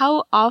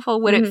 How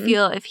awful would it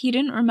feel if he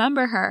didn't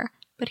remember her?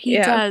 But he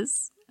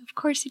does. Of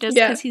course he does,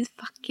 because he's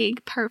fucking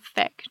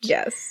perfect.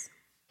 Yes.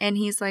 And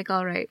he's like,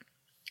 all right,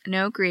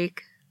 no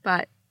Greek,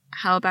 but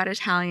how about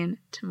Italian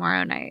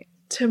tomorrow night?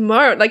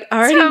 Tomorrow? Like,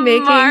 already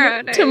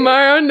making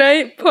tomorrow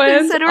night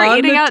plans. Instead, we're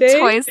eating out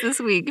twice this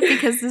week,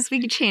 because this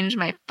week changed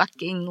my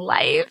fucking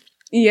life.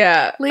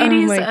 Yeah.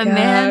 Ladies, a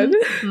man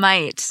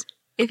might,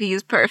 if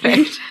he's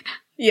perfect.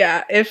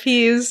 Yeah, if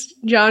he's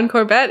John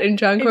Corbett and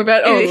John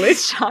Corbett only.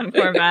 John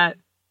Corbett.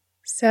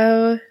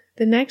 So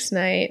the next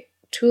night,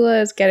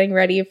 Tula is getting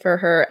ready for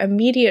her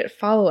immediate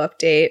follow-up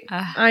date.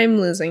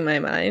 I'm losing my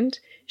mind.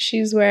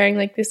 She's wearing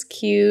like this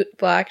cute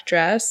black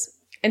dress,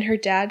 and her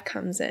dad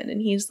comes in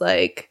and he's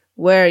like,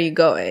 where are you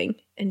going?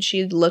 And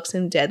she looks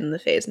him dead in the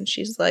face and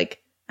she's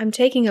like, I'm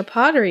taking a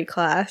pottery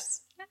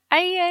class.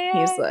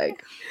 He's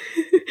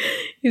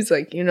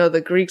like, you know,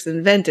 the Greeks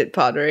invented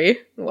pottery.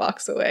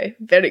 Walks away.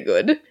 Very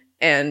good.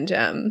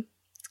 And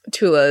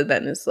Tula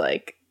then is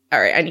like, all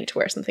right, I need to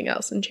wear something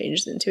else, and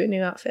changes into a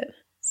new outfit.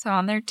 So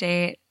on their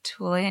date,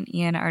 Tula and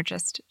Ian are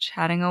just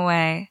chatting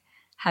away,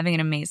 having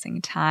an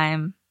amazing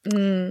time.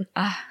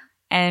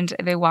 And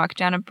they walk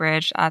down a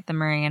bridge at the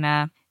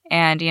marina,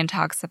 and Ian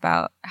talks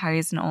about how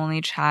he's an only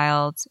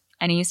child,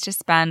 and he used to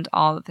spend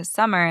all of the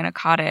summer in a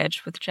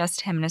cottage with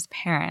just him and his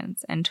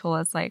parents. And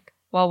Tula's like,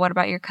 well, what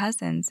about your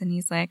cousins? And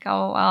he's like,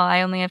 oh, well,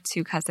 I only have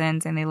 2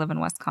 cousins, and they live in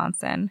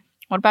Wisconsin.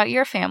 What about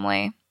your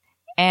family?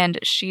 And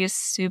she is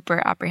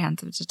super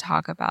apprehensive to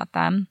talk about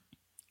them.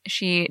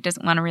 She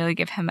doesn't want to really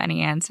give him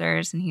any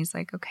answers. And he's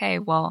like, okay,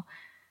 well,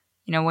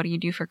 you know, what do you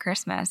do for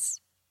Christmas?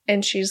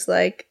 And she's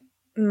like,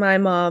 my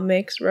mom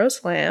makes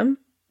roast lamb.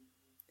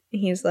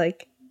 And he's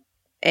like,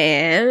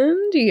 and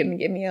you gonna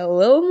give me a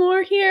little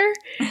more here?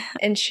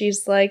 And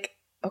she's like,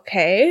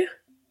 okay,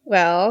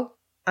 well,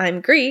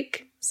 I'm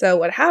Greek. So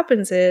what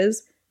happens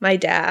is my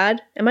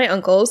dad and my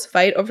uncles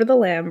fight over the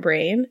lamb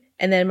brain.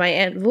 And then my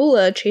Aunt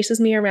Vula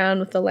chases me around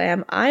with the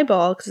lamb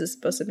eyeball because it's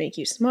supposed to make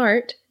you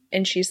smart.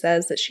 and she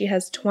says that she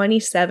has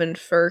 27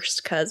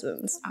 first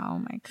cousins. Oh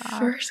my God.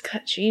 First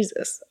cut,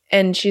 Jesus.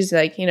 And she's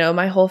like, you know,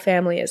 my whole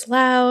family is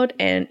loud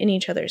and in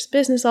each other's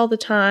business all the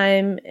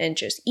time and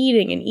just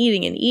eating and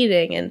eating and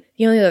eating. And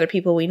the only other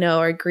people we know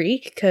are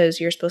Greek because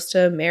you're supposed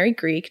to marry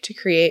Greek to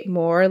create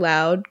more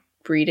loud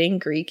breeding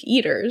Greek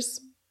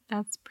eaters.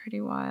 That's pretty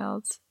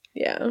wild.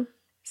 Yeah.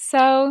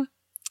 So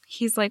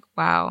he's like,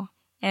 wow.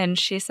 And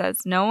she says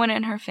no one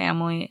in her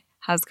family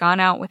has gone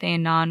out with a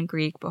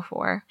non-Greek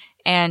before.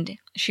 And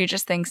she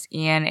just thinks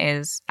Ian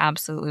is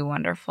absolutely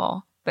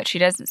wonderful. But she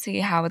doesn't see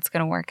how it's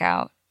going to work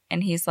out.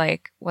 And he's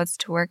like, what's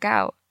to work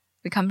out?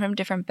 We come from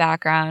different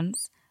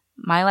backgrounds.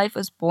 My life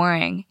was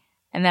boring.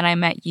 And then I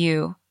met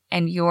you.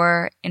 And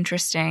you're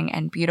interesting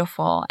and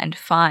beautiful and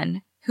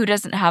fun. Who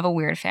doesn't have a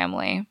weird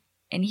family?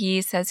 And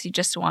he says he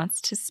just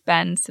wants to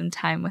spend some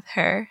time with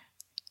her.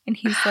 And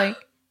he's like,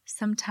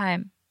 some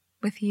time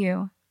with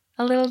you.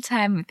 A little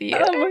time with you.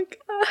 Oh my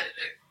God.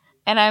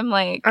 And I'm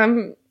like,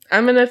 I'm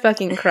gonna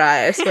fucking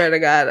cry, I swear to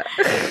God.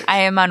 I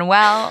am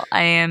unwell.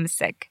 I am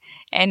sick.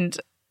 And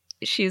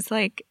she's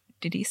like,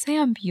 did he say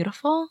I'm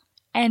beautiful?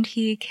 And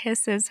he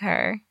kisses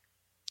her.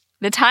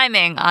 The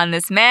timing on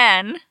this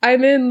man.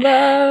 I'm in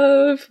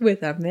love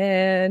with a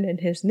man, and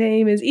his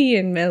name is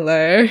Ian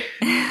Miller.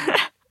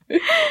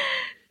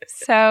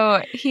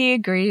 So he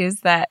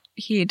agrees that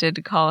he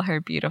did call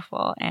her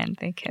beautiful, and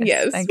they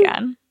kiss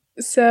again.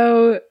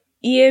 So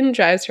Ian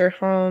drives her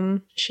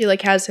home. She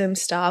has him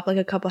stop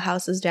a couple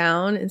houses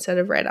down instead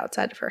of right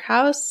outside of her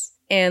house.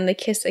 And they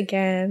kiss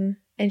again.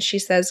 And she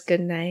says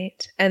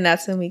goodnight. And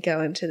that's when we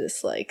go into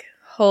this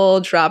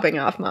whole dropping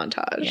off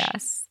montage.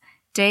 Yes.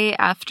 Day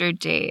after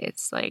day,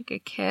 it's like a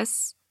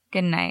kiss,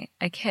 goodnight,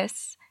 a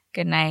kiss,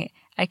 goodnight,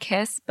 a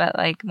kiss, but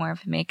more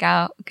of a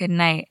makeout,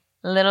 goodnight,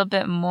 a little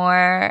bit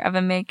more of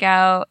a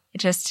makeout.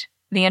 Just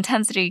the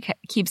intensity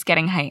keeps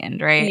getting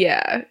heightened, right?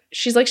 Yeah.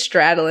 She's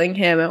straddling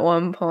him at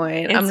one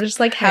point. It's I'm just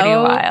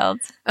how wild.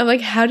 I'm like,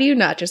 how do you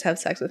not just have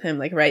sex with him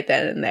right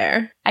then and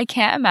there? I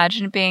can't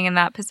imagine being in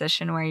that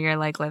position where you're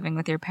living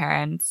with your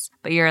parents,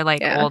 but you're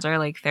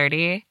older,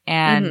 30,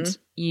 and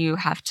you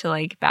have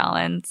to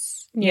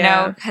balance, you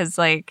know, because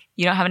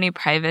you don't have any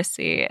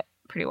privacy.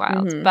 Pretty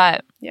wild.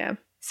 But yeah.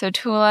 So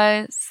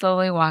Tula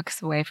slowly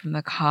walks away from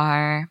the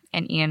car,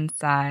 and Ian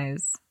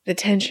sighs. The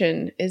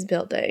tension is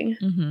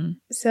building.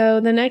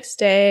 So the next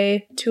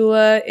day,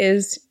 Tula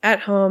is at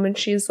home and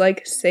she's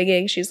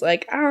singing. She's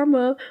like, I'm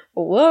a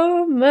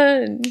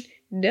woman,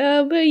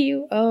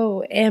 WOMAN.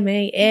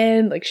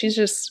 She's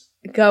just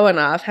going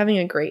off, having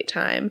a great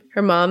time.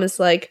 Her mom is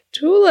like,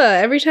 Tula,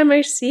 every time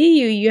I see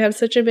you, you have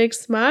such a big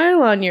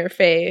smile on your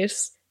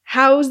face.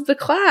 How's the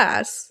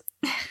class?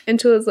 And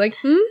Tula's like,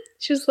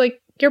 She's like,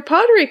 your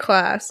pottery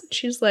class.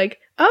 She's like,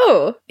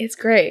 oh, it's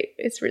great.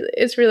 It's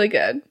really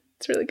good.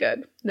 It's really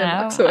good. Then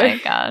walks away. Oh my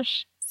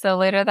gosh. So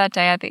later that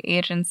day at the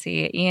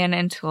agency, Ian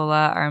and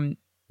Tula are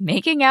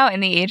making out in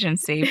the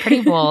agency,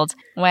 pretty bold,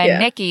 when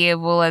Nikki,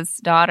 Wula's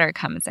daughter,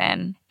 comes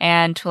in.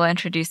 And Tula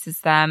introduces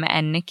them,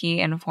 and Nikki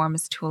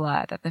informs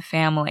Tula that the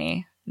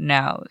family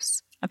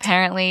knows.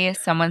 Apparently,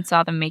 someone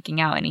saw them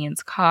making out in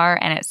Ian's car,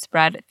 and it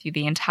spread through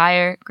the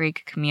entire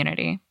Greek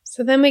community.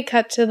 So then we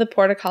cut to the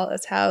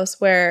Portocalis house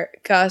where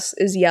Gus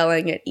is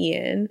yelling at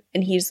Ian.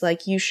 And he's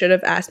like, you should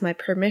have asked my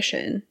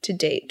permission to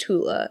date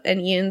Tula. And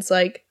Ian's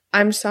like,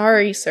 I'm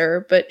sorry,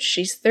 sir, but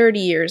she's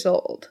 30 years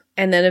old.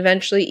 And then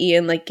eventually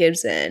Ian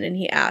gives in and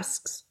he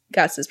asks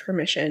Gus's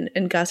permission.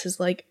 And Gus is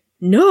like,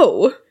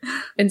 no.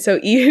 And so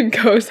Ian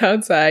goes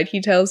outside. He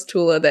tells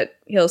Tula that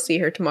he'll see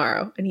her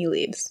tomorrow and he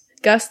leaves.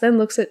 Gus then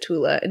looks at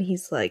Tula and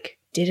he's like,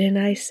 didn't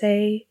I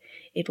say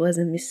it was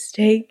a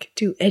mistake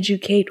to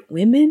educate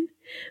women?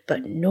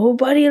 But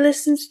nobody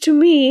listens to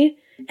me,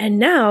 and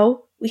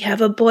now we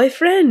have a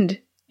boyfriend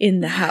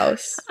in the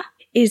house.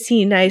 Is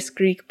he nice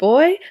Greek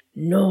boy?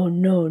 No,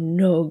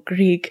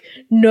 Greek.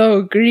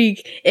 No,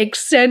 Greek.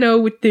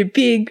 Xeno with the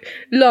big,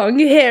 long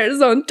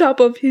hairs on top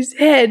of his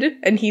head.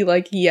 And he,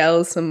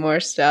 yells some more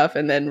stuff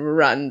and then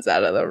runs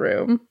out of the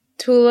room.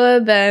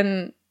 Tula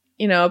then,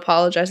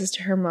 apologizes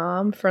to her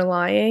mom for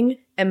lying.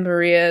 And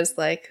Maria is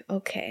like,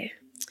 okay,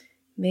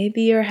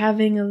 maybe you're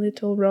having a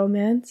little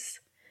romance,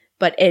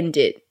 but end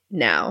it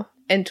now.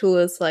 And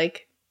Tula's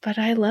like, but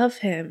I love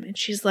him. And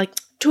she's like,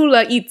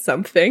 Tula, eat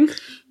something.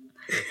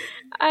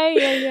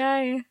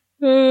 Ay.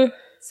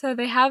 So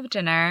they have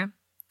dinner,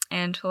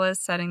 and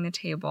Tula's setting the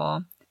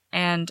table.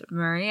 And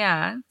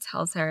Maria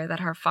tells her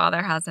that her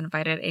father has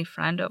invited a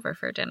friend over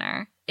for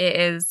dinner. It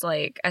is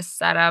a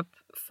setup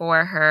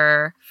for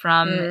her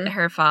from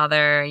her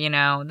father.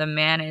 The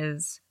man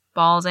is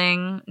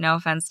balding. No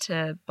offense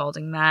to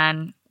balding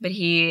man. But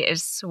he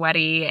is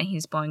sweaty and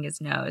he's blowing his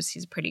nose.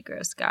 He's a pretty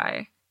gross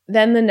guy.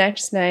 Then the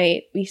next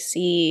night, we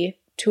see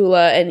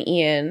Tula and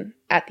Ian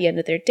at the end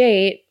of their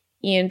date.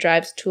 Ian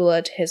drives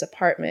Tula to his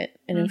apartment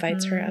and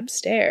invites her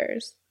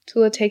upstairs.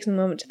 Tula takes a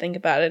moment to think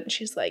about it, and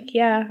she's like,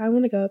 yeah, I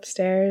want to go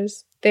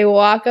upstairs. They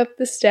walk up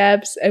the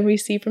steps and we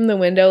see from the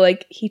window,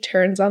 like, he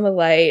turns on the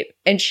light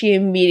and she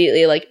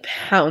immediately, like,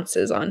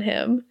 pounces on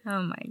him.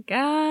 Oh my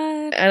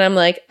God. And I'm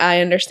like, I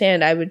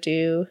understand. I would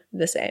do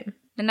the same.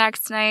 The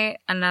next night,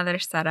 another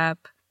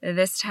setup.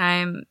 This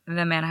time,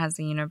 the man has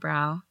a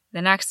unibrow.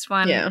 The next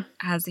one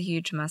has a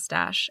huge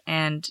mustache.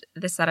 And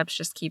the setups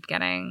just keep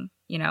getting,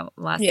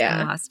 less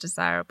and less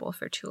desirable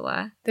for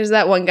Tula. There's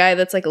that one guy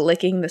that's, like,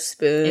 licking the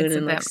spoon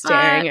and, like,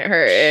 staring at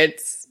her.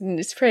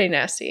 It's pretty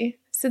nasty.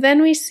 So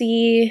then we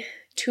see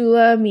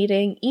Tula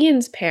meeting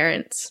Ian's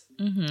parents.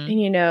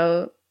 Mm-hmm.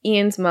 And,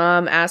 Ian's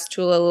mom asked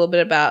Tula a little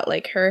bit about,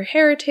 like, her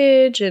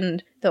heritage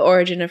and the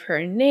origin of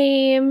her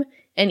name.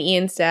 And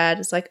Ian's dad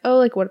is like, oh,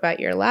 like, what about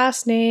your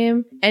last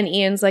name? And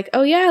Ian's like,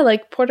 oh, yeah,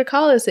 like,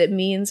 portakalis, it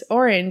means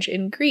orange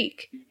in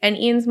Greek. And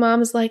Ian's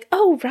mom is like,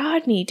 oh,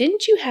 Rodney,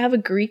 didn't you have a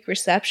Greek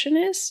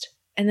receptionist?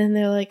 And then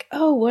they're like,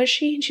 oh, was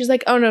she? And she's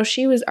like, oh, no,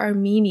 she was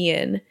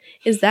Armenian.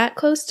 Is that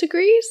close to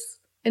Greece?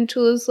 And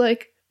Tula's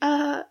like,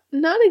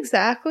 not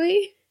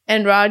exactly.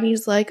 And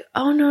Rodney's like,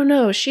 oh,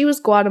 no, she was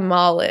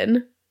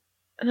Guatemalan.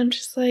 And I'm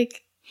just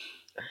like,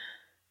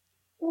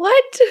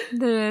 what?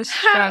 The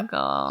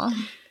struggle.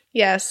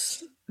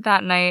 Yes.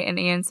 That night in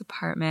Ian's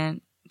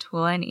apartment,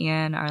 Tula and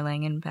Ian are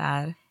laying in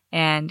bed,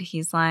 and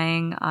he's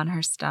lying on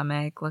her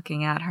stomach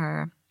looking at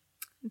her.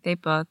 They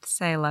both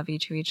say I love you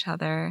to each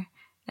other,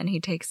 and he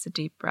takes a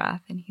deep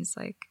breath, and he's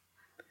like,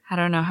 I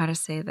don't know how to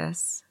say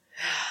this.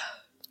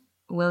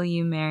 Will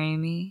you marry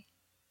me?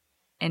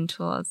 And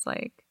Tula's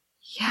like,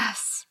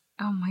 yes.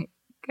 Oh my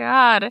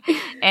God.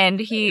 And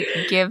he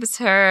gives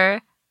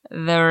her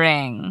the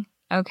ring.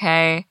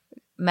 Okay,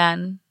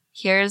 men,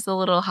 here's a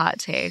little hot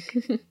take.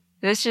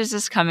 This is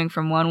just coming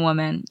from one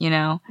woman,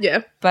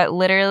 Yeah. But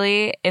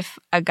literally, if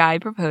a guy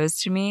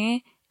proposed to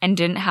me and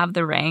didn't have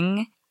the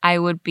ring, I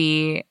would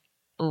be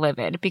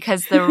livid.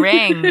 Because the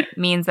ring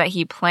means that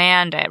he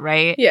planned it,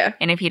 right? Yeah.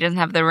 And if he doesn't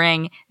have the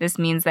ring, this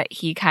means that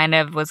he kind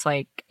of was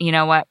like, you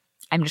know what?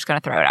 I'm just going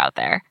to throw it out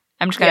there.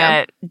 I'm just going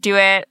to do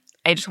it.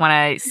 I just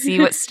want to see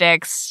what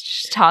sticks.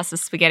 Just toss the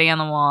spaghetti on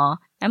the wall.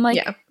 I'm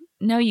like,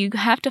 no, you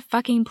have to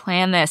fucking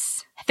plan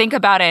this. Think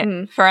about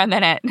it for a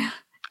minute.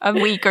 A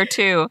week or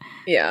two.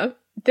 Yeah.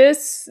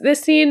 This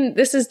scene,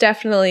 this is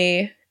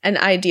definitely an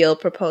ideal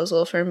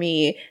proposal for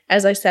me.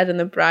 As I said in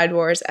the Bride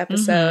Wars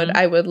episode,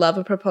 I would love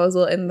a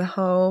proposal in the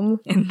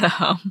home. In the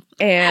home.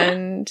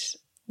 And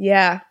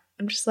yeah,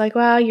 I'm just like,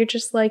 wow, you're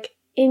just like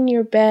in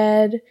your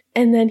bed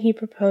and then he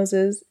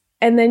proposes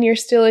and then you're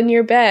still in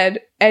your bed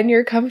and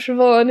you're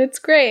comfortable and it's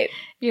great.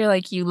 You're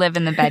like, you live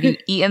in the bed, you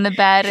eat in the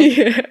bed,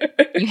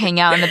 you hang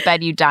out in the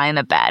bed, you die in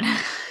the bed.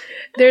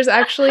 There's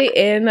actually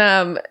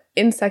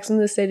in Sex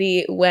and the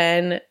City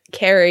when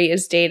Carrie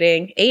is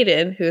dating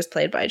Aiden, who is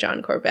played by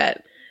John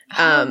Corbett.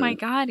 Oh my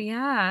God,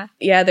 yeah.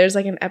 Yeah, there's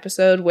like an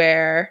episode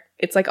where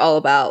it's like all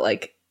about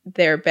like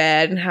their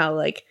bed and how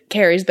like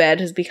Carrie's bed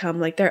has become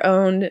like their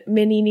own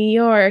mini New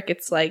York.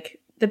 It's like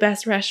the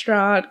best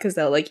restaurant because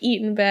they'll like eat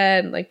in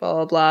bed and like blah,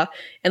 blah, blah.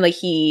 And like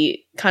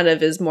he kind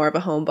of is more of a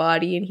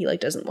homebody and he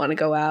like doesn't want to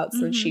go out. So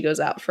then she goes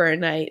out for a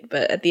night.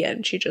 But at the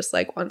end, she just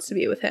like wants to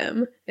be with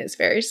him. It's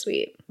very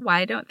sweet.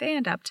 Why don't they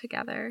end up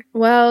together?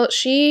 Well,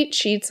 she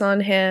cheats on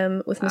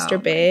him with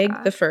Mr. Big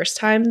the first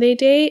time they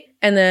date.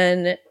 And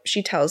then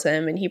she tells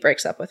him and he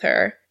breaks up with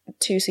her.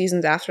 2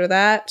 seasons after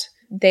that,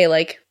 they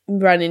like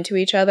run into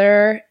each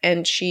other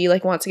and she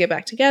like wants to get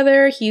back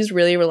together. He's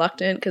really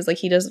reluctant because like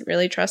he doesn't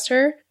really trust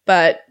her.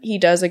 But he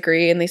does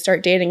agree and they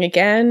start dating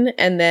again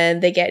and then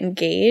they get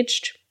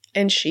engaged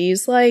and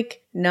she's like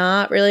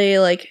not really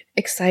like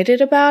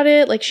excited about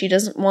it. Like she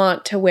doesn't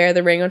want to wear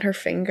the ring on her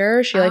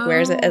finger. She like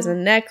wears it as a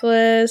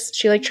necklace.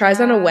 She like tries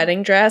on a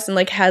wedding dress and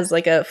like has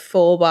like a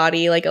full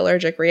body like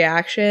allergic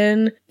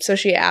reaction. So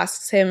she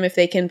asks him if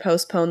they can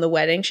postpone the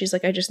wedding. She's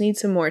like, I just need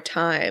some more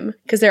time.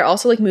 Because they're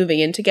also like moving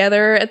in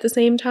together at the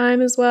same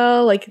time as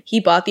well. Like he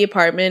bought the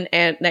apartment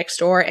and next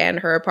door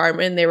and her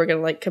apartment. And they were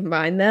gonna like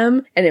combine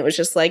them. And it was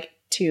just like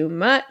too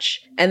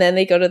much. And then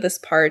they go to this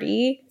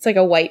party. It's like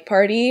a white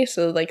party.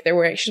 So like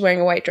she's wearing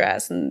a white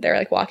dress and they're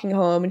like walking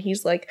home and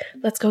he's like,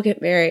 let's go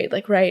get married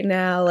like right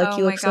now. Like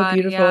you look so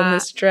beautiful in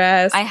this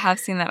dress. I have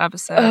seen that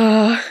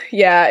episode.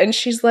 Yeah. And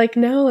she's like,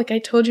 no, like I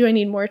told you I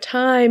need more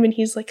time. And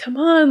he's like, come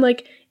on,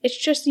 like it's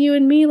just you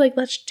and me. Like,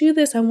 let's do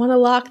this. I want to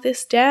lock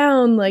this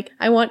down. Like,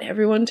 I want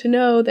everyone to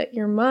know that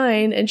you're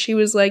mine. And she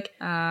was like,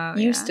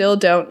 you still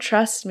don't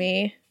trust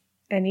me.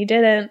 And he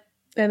didn't.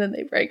 And then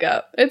they break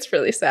up. It's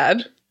really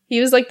sad. He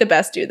was like the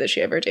best dude that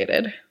she ever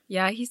dated.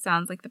 Yeah, he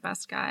sounds like the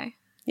best guy.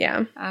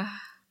 Yeah.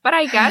 But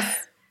I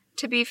guess,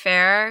 to be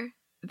fair,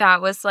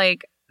 that was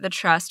like the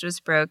trust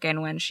was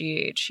broken when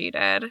she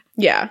cheated.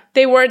 Yeah.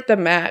 They weren't the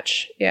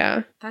match.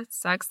 Yeah. That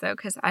sucks though,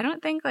 because I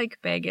don't think like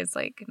Big is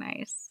like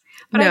nice.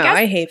 But no, I guess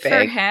I hate Big.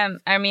 For him,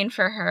 I mean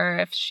for her,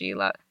 if she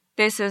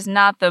this is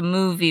not the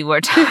movie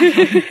we're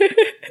talking.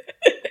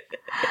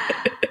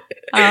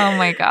 Oh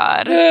my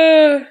God.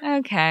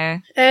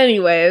 Okay.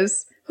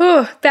 Anyways.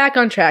 Back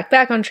on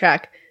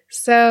track.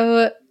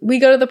 So we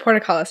go to the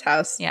Portakalis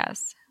house.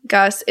 Yes.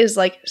 Gus is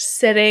like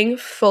sitting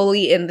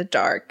fully in the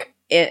dark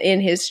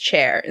in his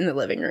chair in the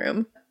living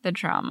room. The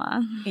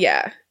drama.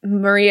 Yeah.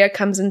 Maria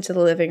comes into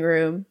the living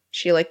room.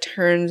 She like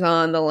turns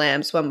on the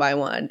lamps one by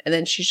one. And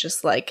then she's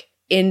just like,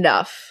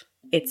 enough.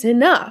 It's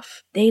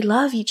enough. They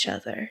love each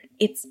other.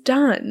 It's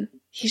done.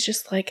 He's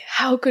just like,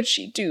 how could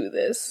she do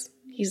this?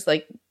 He's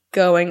like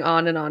going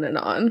on and on and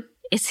on.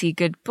 Is he a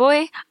good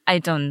boy? I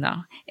don't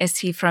know. Is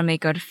he from a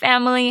good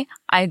family?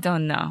 I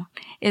don't know.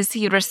 Is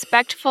he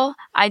respectful?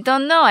 I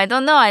don't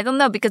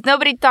know. Because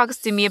nobody talks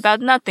to me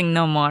about nothing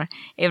no more.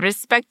 A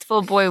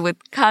respectful boy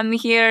would come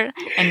here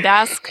and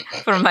ask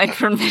for my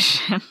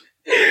permission.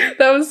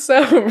 That was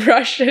so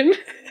Russian.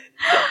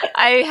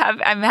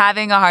 I'm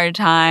having a hard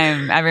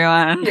time,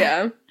 everyone.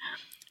 Yeah.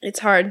 It's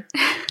hard.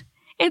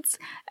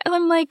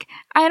 I'm like,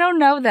 I don't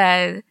know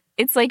that.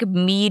 It's like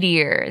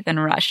meatier than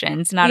Russian.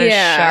 It's not as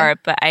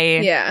sharp, but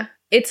Yeah.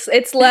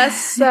 It's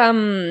less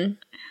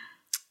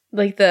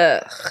like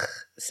the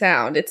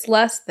sound. It's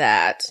less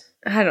that.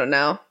 I don't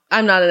know.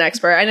 I'm not an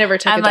expert. I never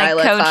took a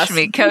dialect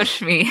class.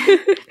 Coach me.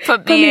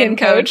 Put me in,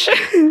 coach.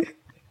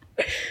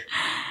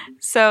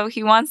 So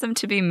he wants them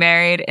to be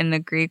married in the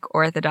Greek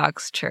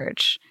Orthodox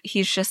Church.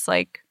 He's just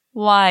like,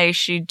 why is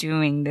she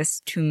doing this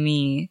to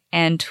me?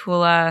 And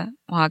Tula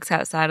walks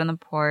outside on the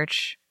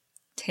porch,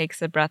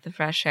 takes a breath of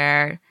fresh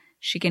air.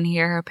 She can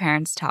hear her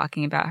parents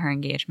talking about her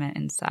engagement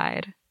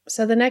inside.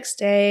 So the next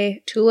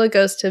day, Tula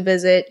goes to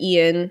visit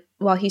Ian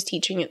while he's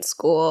teaching at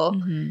school.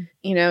 Mm-hmm.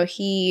 You know,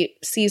 he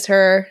sees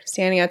her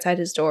standing outside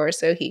his door,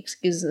 so he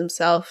excuses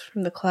himself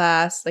from the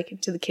class. Like,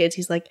 to the kids,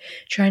 he's like,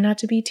 try not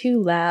to be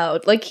too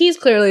loud. Like, he's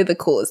clearly the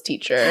coolest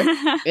teacher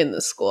in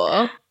the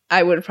school.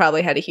 I would have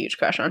probably had a huge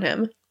crush on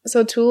him.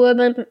 So Tula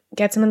then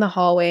gets him in the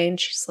hallway, and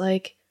she's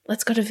like,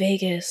 let's go to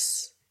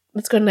Vegas.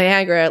 Let's go to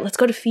Niagara. Let's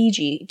go to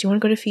Fiji. Do you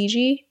want to go to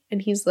Fiji?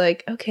 And he's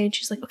like, okay. And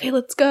she's like, okay,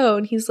 let's go.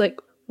 And he's like,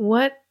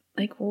 what?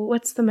 Like,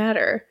 what's the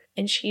matter?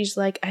 And she's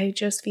like, I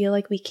just feel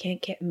like we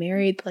can't get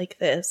married like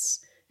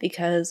this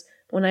because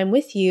when I'm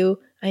with you,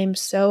 I am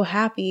so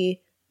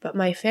happy, but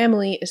my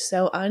family is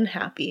so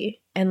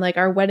unhappy. And like,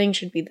 our wedding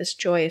should be this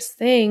joyous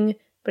thing,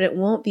 but it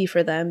won't be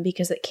for them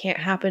because it can't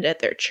happen at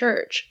their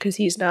church because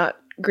he's not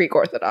Greek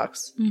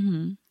Orthodox.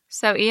 Mm-hmm.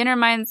 So Ian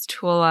reminds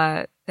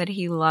Tula that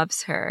he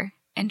loves her.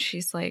 And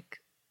she's like,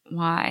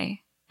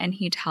 why? And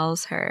he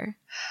tells her,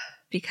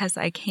 because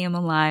I came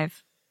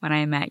alive when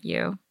I met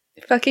you.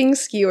 Fucking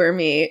skewer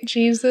me.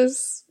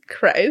 Jesus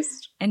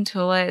Christ. And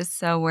Tula is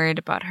so worried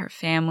about her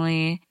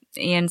family.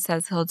 Ian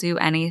says he'll do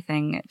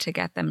anything to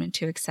get them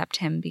to accept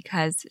him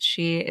because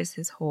she is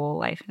his whole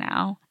life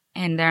now.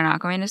 And they're not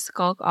going to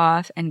skulk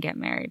off and get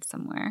married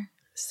somewhere.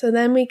 So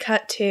then we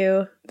cut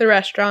to the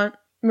restaurant.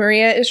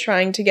 Maria is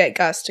trying to get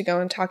Gus to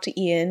go and talk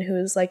to Ian, who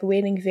is like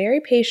waiting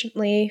very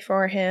patiently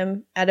for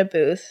him at a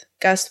booth.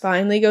 Gus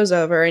finally goes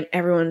over and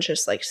everyone's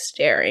just like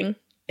staring.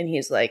 And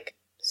he's like,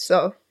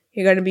 so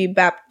you're going to be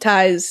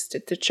baptized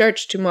at the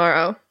church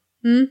tomorrow.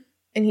 And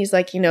he's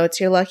like, you know, it's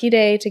your lucky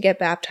day to get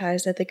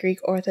baptized at the Greek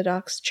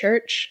Orthodox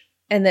Church.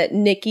 And that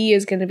Nikki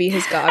is going to be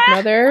his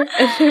godmother.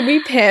 And then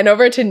we pan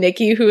over to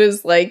Nikki, who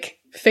is like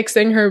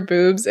fixing her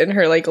boobs in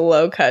her like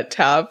low-cut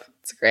top.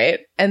 It's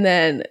great. And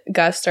then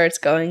Gus starts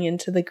going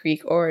into the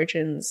Greek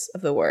origins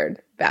of the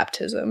word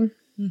baptism.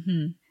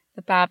 Mm-hmm.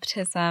 The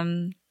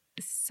baptism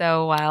is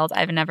so wild.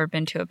 I've never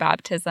been to a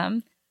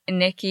baptism.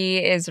 Nikki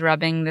is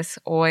rubbing this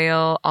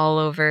oil all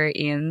over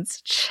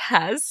Ian's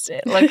chest.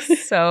 It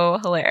looks so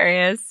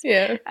hilarious.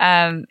 Yeah.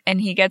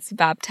 And he gets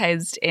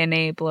baptized in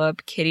a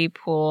blow-up kiddie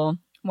pool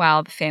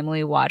while the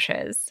family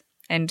watches.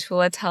 And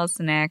Tula tells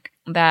Nick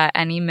that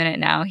any minute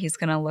now he's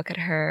going to look at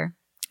her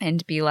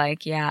and be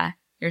like, yeah,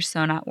 you're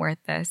so not worth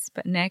this.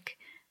 But Nick,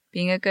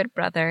 being a good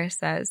brother,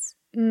 says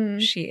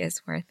she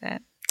is worth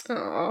it.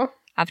 Aww.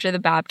 After the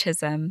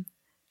baptism,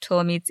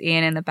 Tula meets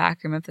Ian in the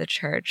back room of the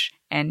church,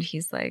 and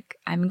he's like,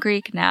 I'm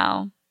Greek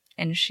now.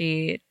 And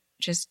she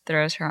just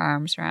throws her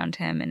arms around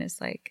him and is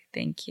like,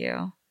 thank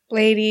you.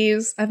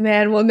 Ladies, a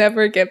man will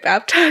never get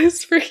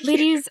baptized for you.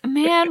 Ladies, a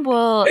man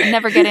will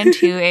never get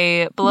into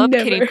a blow-up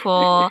kiddie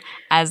pool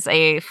as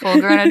a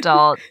full-grown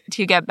adult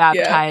to get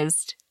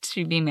baptized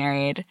to be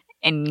married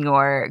in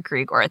your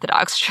Greek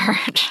Orthodox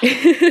church.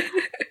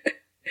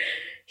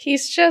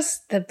 He's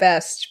just the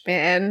best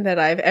man that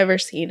I've ever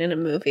seen in a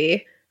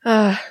movie.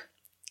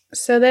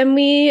 So then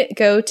we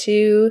go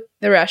to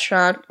the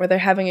restaurant where they're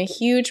having a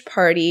huge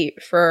party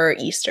for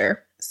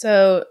Easter.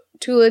 So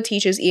Tula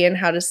teaches Ian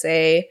how to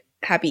say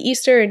Happy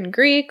Easter in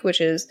Greek, which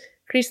is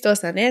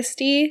Christos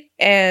Anesti.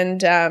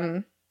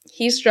 And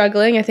he's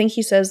struggling. I think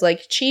he says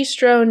like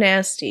Chistro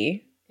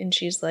Nasty. And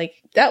she's like,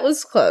 that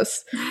was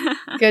close.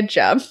 Good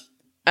job.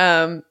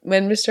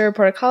 When Mr.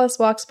 Portokalis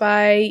walks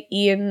by,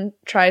 Ian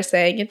tries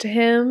saying it to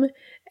him.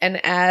 And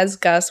as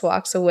Gus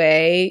walks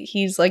away,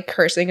 he's like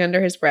cursing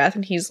under his breath.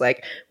 And he's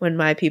like, when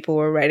my people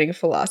were writing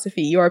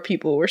philosophy, your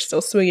people were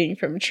still swinging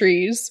from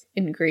trees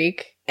in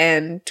Greek.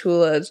 And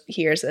Tula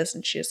hears this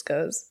and she just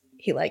goes,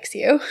 he likes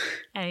you.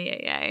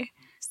 Ay.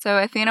 So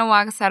Athena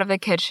walks out of the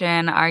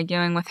kitchen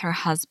arguing with her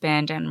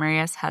husband, and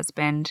Maria's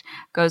husband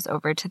goes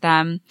over to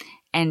them.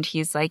 And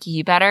he's like,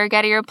 you better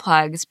get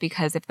earplugs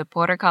because if the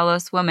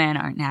Portocalos women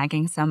are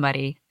nagging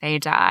somebody, they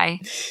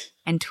die.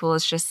 And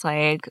Tula's just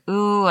like,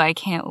 ooh, I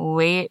can't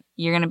wait.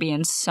 You're going to be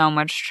in so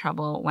much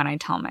trouble when I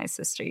tell my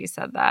sister you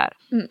said that.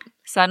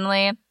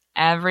 Suddenly,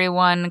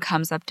 everyone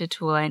comes up to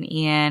Tula and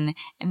Ian,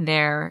 and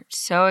they're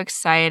so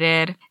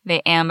excited.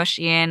 They ambush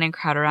Ian and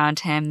crowd around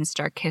him and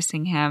start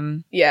kissing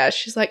him. Yeah,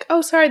 she's like,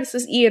 oh, sorry, this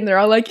is Ian. They're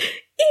all like,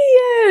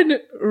 Ian!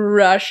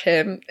 Rush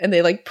him. And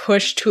they like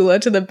push Tula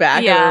to the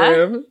back of the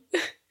room.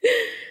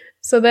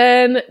 So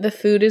then the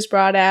food is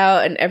brought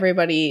out and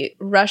everybody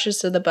rushes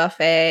to the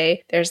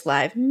buffet. There's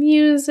live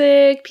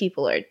music.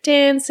 People are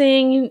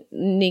dancing.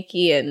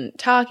 Nikki and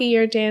Taki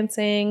are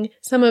dancing.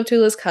 Some of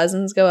Tula's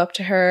cousins go up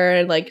to her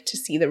and like to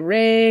see the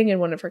ring. And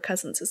one of her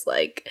cousins is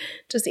like,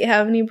 does he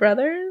have any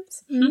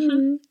brothers?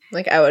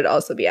 Like I would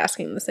also be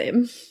asking the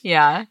same.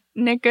 Yeah.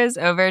 Nick goes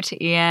over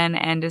to Ian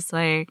and is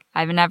like,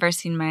 I've never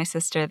seen my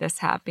sister this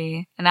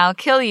happy. And I'll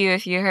kill you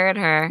if you hurt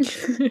her.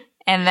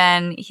 And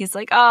then he's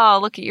like, oh,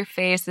 look at your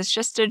face. It's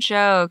just a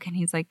joke. And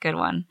he's like, good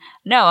one.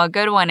 No, a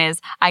good one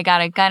is I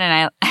got a gun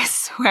and I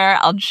swear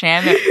I'll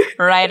jam it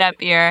right up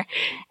here.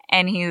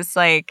 And he's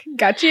like,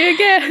 got you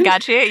again.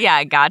 Got you?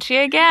 Yeah, got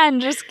you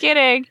again. Just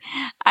kidding.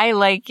 I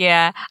like you.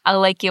 I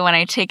like you when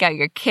I take out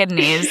your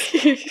kidneys.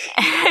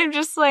 I'm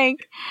just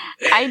like,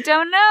 I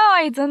don't know.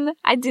 I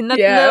do not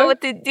know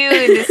what to do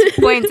at this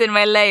point in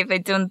my life. I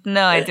don't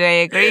know. Do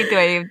I agree? Do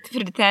I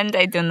pretend?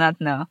 I do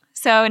not know.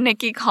 So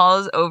Nikki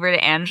calls over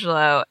to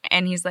Angelo,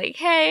 and he's like,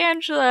 hey,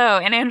 Angelo.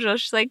 And Angelo's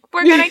just like,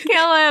 we're going to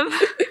kill him.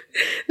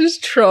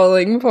 Just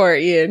trolling poor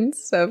Ian.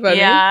 So funny.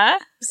 Yeah.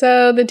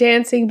 So the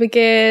dancing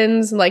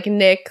begins. Like,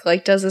 Nick,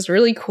 like, does this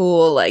really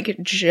cool, like,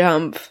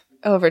 jump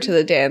over to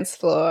the dance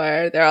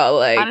floor. They're all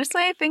like...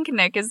 Honestly, I think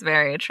Nick is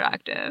very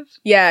attractive.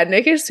 Yeah,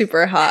 Nick is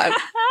super hot.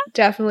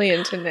 Definitely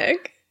into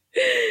Nick.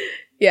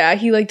 Yeah,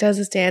 he, like, does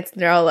his dance, and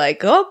they're all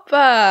like,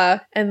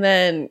 Oppa! And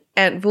then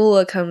Aunt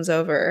Vula comes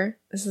over.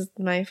 This is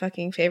my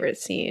fucking favorite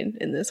scene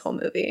in this whole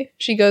movie.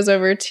 She goes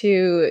over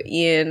to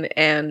Ian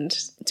and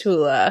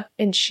Tula,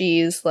 and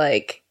she's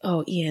like,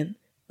 oh, Ian,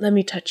 let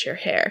me touch your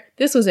hair.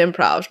 This was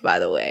improv, by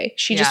the way.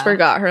 She just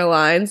forgot her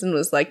lines and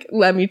was like,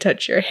 let me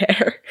touch your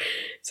hair.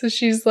 So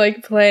she's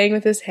like playing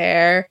with his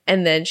hair.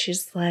 And then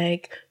she's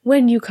like,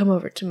 when you come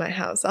over to my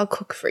house, I'll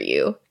cook for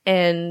you.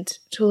 And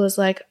Tula's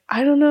like,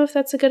 I don't know if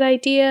that's a good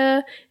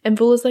idea. And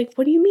Vula's like,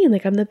 what do you mean?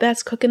 Like, I'm the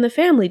best cook in the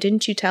family.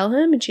 Didn't you tell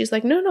him? And she's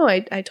like, no,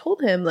 I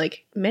told him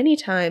like many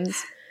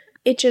times.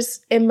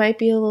 It might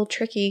be a little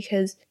tricky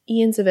because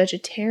Ian's a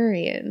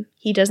vegetarian.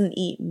 He doesn't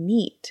eat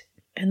meat.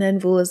 And then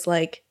Vula's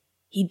like,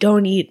 he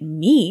don't eat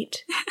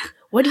meat?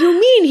 What do you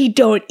mean he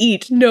don't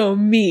eat no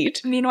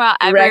meat? Meanwhile,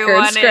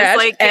 everyone is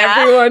like, yeah.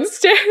 Everyone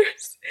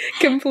stares.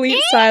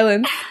 Complete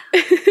silence.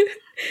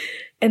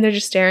 And they're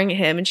just staring at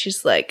him, and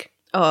she's like,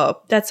 oh,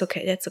 that's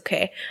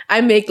okay.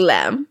 I make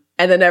lamb.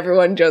 And then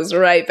everyone goes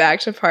right back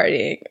to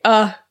partying.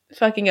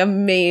 Fucking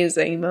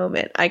amazing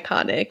moment.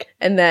 Iconic.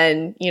 And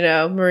then, you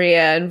know,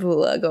 Maria and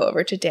Vula go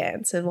over to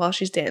dance, and while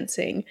she's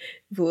dancing,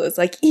 Vula's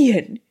like,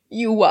 Ian,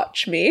 you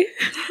watch me.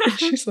 And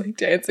she's like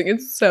dancing.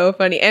 It's so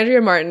funny.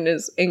 Andrea Martin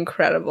is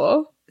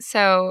incredible.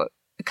 So,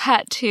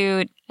 cut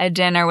to a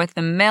dinner with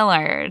the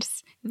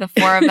Millers. The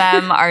four of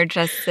them are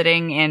just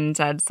sitting in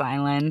dead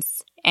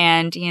silence.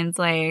 And Ian's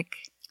like,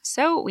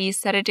 so we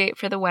set a date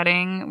for the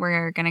wedding.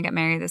 We're going to get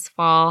married this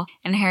fall.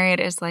 And Harriet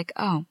is like,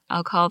 oh,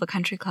 I'll call the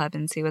country club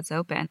and see what's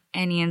open.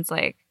 And Ian's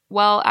like,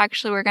 well,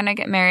 actually, we're going to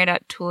get married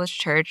at Tula's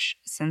church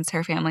since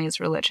her family is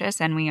religious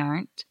and we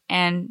aren't.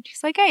 And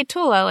he's like, hey,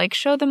 Tula, like,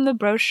 show them the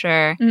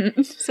brochure.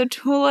 So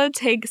Tula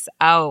takes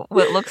out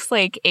what looks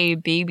like a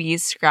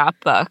baby's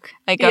scrapbook,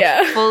 like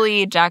a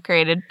fully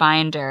decorated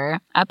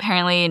binder.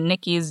 Apparently,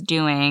 Nikki's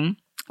doing.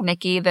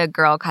 Nikki, the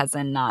girl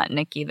cousin, not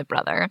Nikki, the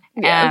brother,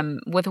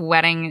 with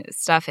wedding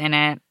stuff in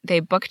it. They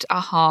booked a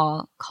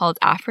hall called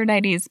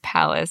Aphrodite's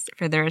Palace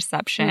for the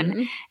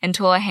reception, and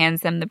Tula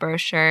hands them the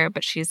brochure,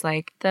 but she's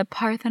like, the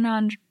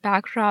Parthenon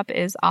backdrop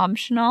is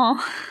optional.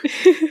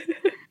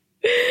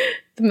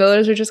 The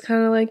Millers are just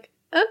kind of like,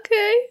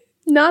 okay,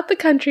 not the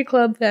country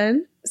club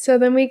then. So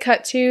then we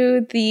cut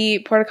to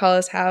the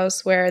Portocalos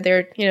house where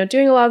they're, you know,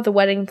 doing a lot of the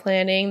wedding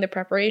planning, the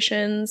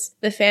preparations.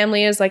 The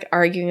family is like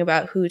arguing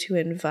about who to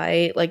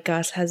invite. Like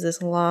Gus has this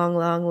long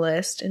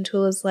list, and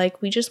Tula's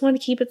like, we just want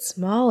to keep it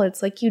small.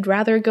 It's like you'd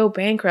rather go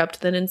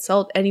bankrupt than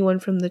insult anyone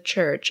from the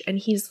church. And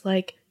he's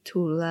like,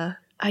 Tula,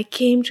 I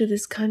came to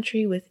this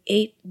country with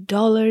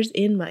 $8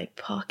 in my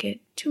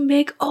pocket to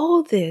make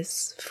all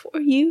this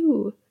for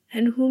you.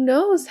 And who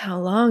knows how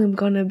long I'm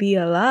gonna be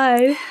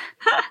alive.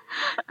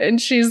 And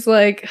she's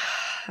like,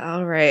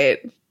 all right,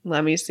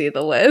 let me see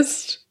the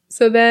list.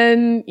 So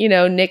then, you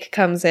know, Nick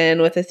comes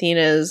in with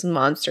Athena's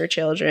monster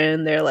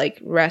children. They're like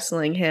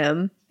wrestling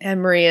him.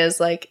 And Maria's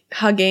like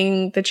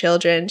hugging the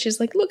children. She's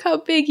like, look how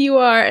big you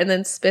are. And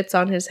then spits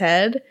on his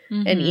head.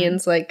 And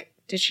Ian's like,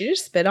 did she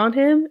just spit on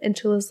him? And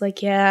Tula's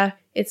like, yeah,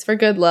 it's for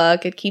good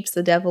luck. It keeps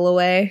the devil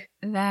away.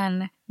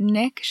 Then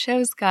Nick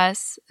shows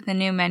Gus the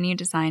new menu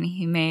design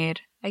he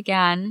made.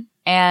 Again,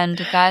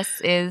 And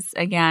Gus is,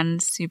 again,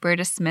 super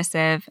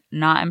dismissive,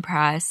 not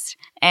impressed.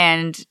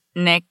 And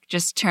Nick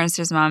just turns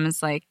to his mom and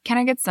is like, can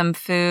I get some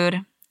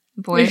food?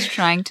 Boy's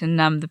trying to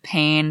numb the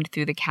pain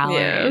through the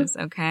calories,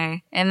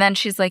 okay? And then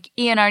she's like,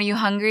 Ian, are you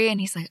hungry?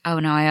 And he's like, oh,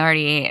 no, I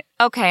already ate.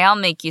 Okay, I'll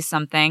make you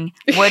something,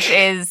 which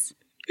is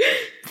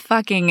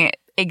fucking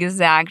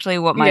exactly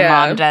what my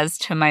mom does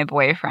to my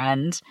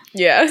boyfriend.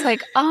 Yeah. It's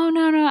like, oh,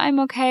 no, I'm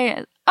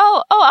okay.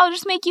 Oh, I'll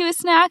just make you a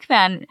snack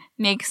then.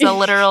 Makes a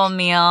literal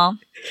meal.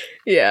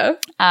 Yeah.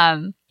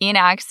 Ian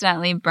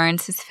accidentally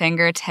burns his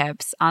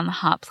fingertips on the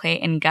hot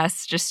plate and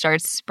Gus just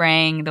starts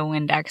spraying the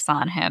Windex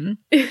on him.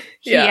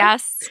 He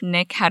asks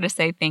Nick how to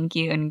say thank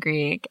you in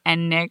Greek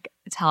and Nick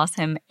tells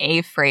him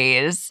a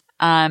phrase.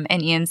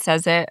 And Ian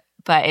says it,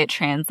 but it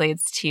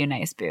translates to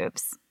nice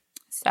boobs.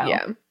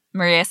 So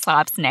Maria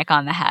slaps Nick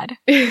on the head.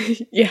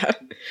 Yeah.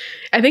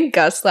 I think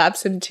Gus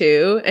slaps him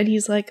too. And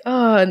he's like,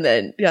 oh, and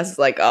then Gus is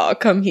like, oh,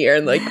 come here.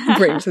 And like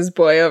brings his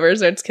boy over,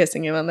 starts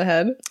kissing him on the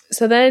head.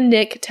 So then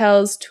Nick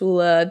tells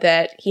Tula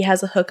that he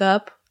has a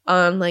hookup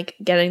on like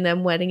getting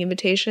them wedding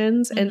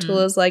invitations. And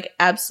Tula's like,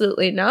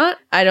 absolutely not.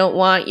 I don't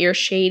want your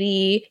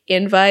shady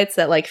invites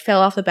that like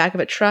fell off the back of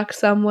a truck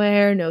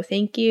somewhere. No,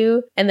 thank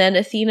you. And then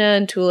Athena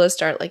and Tula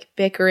start like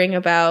bickering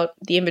about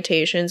the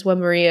invitations when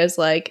Maria's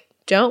like,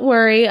 don't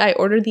worry, I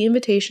ordered the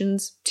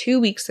invitations 2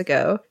 weeks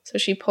ago. So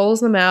she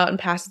pulls them out and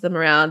passes them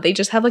around. They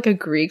just have like a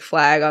Greek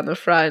flag on the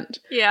front.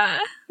 Yeah.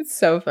 It's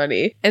so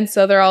funny. And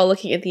so they're all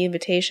looking at the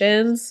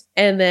invitations.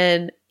 And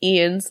then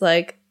Ian's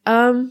like,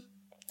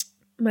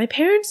 my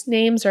parents'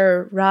 names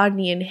are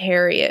Rodney and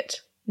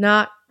Harriet,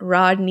 not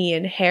Rodney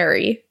and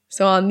Harry.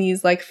 So on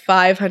these like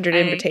 500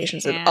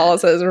 invitations, it all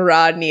says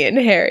Rodney and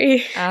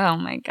Harry. Oh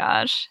my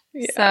gosh.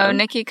 Yeah. So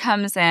Nikki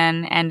comes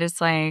in and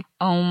is like,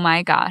 oh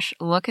my gosh,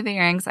 look at the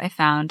earrings I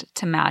found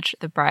to match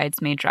the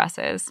bridesmaid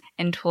dresses.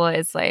 And Tula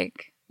is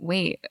like,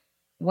 wait,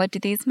 what do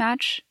these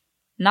match?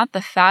 Not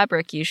the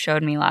fabric you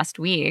showed me last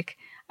week.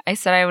 I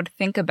said I would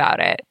think about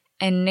it.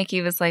 And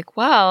Nikki was like,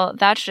 well,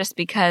 that's just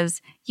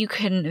because you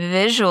couldn't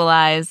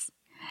visualize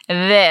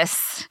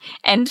this,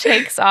 and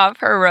takes off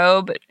her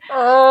robe,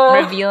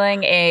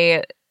 revealing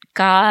a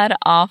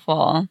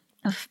god-awful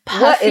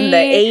puffy, what, in the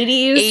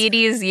 80s?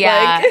 80s,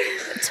 yeah.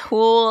 Like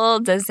tulle,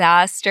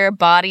 disaster,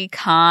 body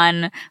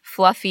con,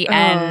 fluffy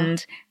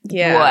end,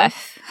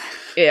 woof.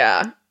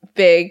 Yeah,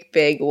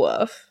 big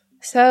woof.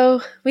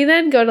 So we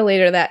then go to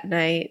later that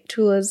night.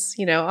 Tula's,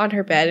 on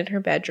her bed in her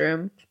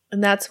bedroom.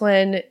 And that's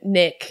when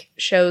Nick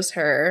shows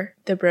her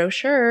the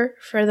brochure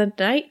for the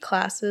night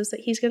classes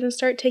that he's going to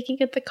start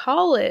taking at the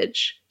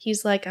college.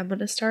 He's like, I'm going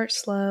to start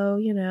slow,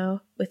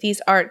 with these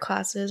art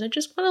classes. I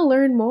just want to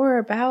learn more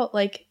about,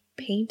 like,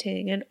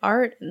 painting and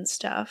art and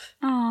stuff.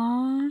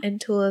 Aww. And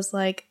Tula's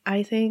like,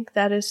 I think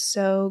that is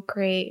so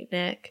great,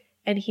 Nick.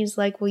 And he's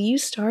like, well, you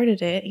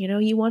started it.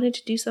 You wanted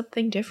to do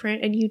something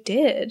different, and you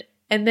did.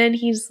 And then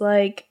he's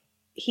like,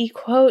 he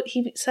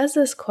says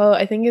this quote,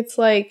 I think it's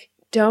like,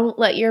 don't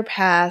let your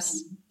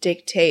past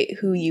dictate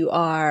who you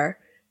are,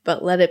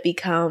 but let it be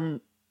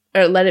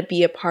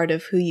a part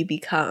of who you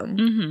become.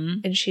 Mm-hmm.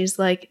 And she's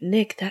like,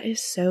 Nick, that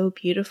is so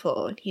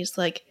beautiful. And he's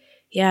like,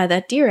 yeah,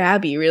 that dear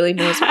Abby really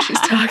knows what she's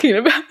talking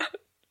about.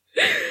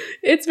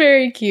 It's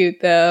very cute,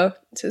 though.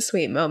 It's a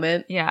sweet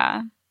moment.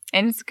 Yeah.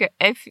 And it's good.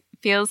 It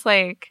feels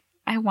like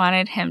I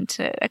wanted him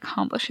to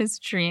accomplish his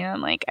dream.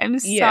 Like, I'm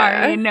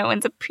sorry, no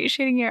one's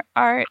appreciating your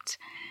art.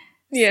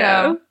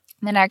 Yeah. So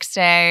the next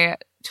day,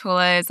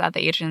 Tula is at the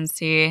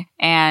agency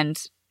and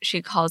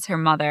she calls her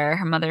mother.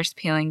 Her mother's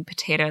peeling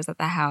potatoes at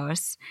the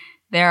house.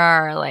 There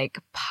are like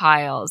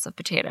piles of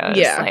potatoes.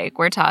 Yeah. Like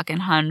we're talking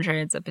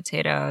hundreds of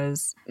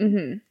potatoes.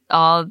 Mm-hmm.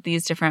 All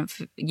these different,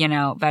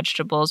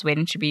 vegetables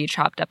waiting to be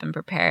chopped up and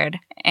prepared.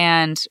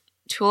 And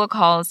Tula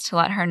calls to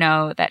let her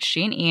know that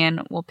she and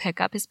Ian will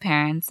pick up his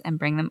parents and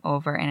bring them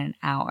over in an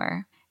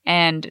hour.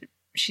 And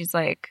she's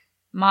like,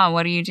 Mom,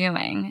 what are you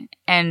doing?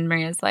 And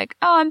Maria's like,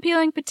 oh, I'm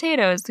peeling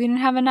potatoes. We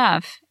didn't have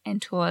enough.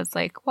 And Tula's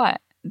like,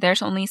 what?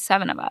 There's only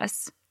 7 of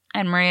us.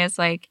 And Maria's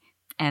like,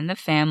 and the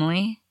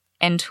family?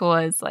 And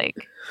Tula's like,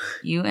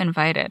 you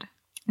invited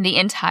the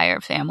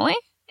entire family?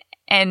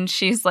 And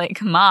she's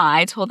like, Ma,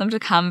 I told them to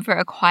come for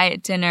a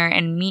quiet dinner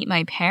and meet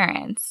my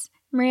parents.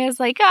 Maria's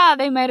like,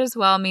 they might as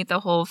well meet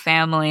the whole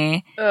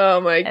family. Oh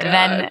my God. And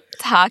then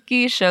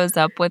Taki shows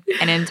up with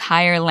an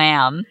entire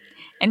lamb.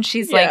 And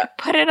she's like,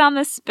 put it on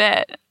the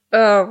spit.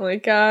 Oh my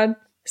God.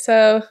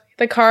 So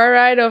the car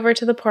ride over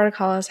to the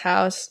Portacala's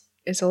house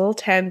is a little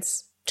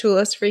tense.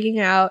 Tula's freaking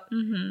out.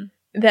 Mm-hmm.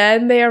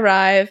 Then they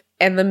arrive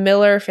and the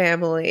Miller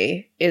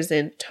family is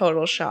in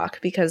total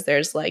shock because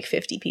there's like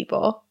 50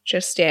 people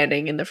just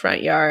standing in the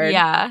front yard.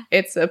 Yeah.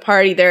 It's a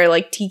party. There are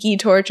like tiki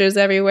torches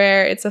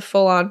everywhere. It's a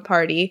full-on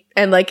party.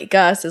 And like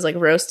Gus is like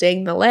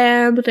roasting the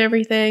lamb and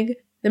everything.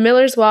 The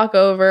Millers walk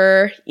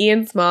over.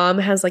 Ian's mom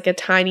has like a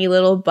tiny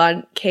little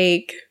bundt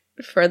cake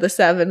for the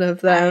 7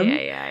 of them.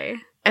 Aye.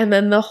 And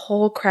then the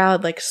whole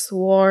crowd like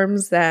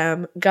swarms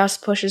them. Gus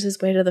pushes his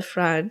way to the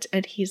front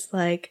and he's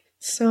like,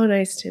 So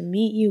nice to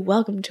meet you.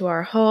 Welcome to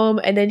our home.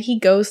 And then he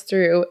goes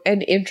through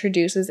and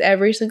introduces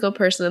every single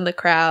person in the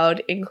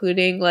crowd,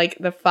 including like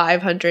the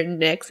 500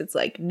 Nicks. It's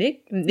like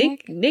Nick,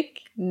 Nikki.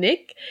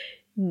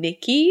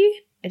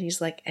 And he's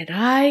like, and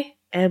I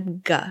am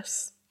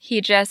Gus.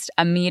 He just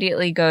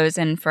immediately goes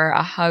in for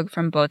a hug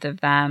from both of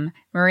them.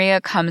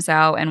 Maria comes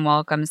out and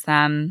welcomes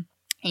them.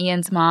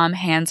 Ian's mom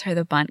hands her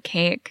the bundt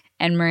cake.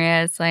 And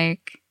Maria is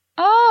like,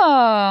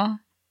 oh,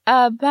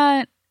 a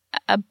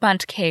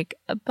bundt cake,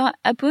 a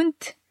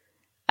bunk.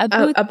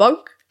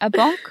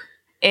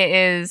 It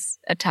is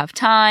a tough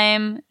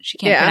time. She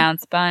can't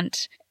pronounce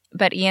bundt.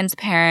 But Ian's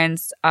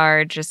parents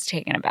are just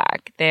taken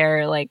aback.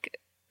 They're like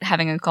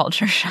having a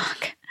culture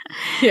shock.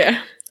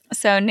 Yeah.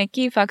 So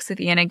Nikki fucks with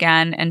Ian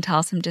again and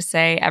tells him to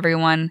say,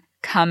 everyone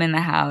come in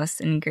the house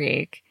in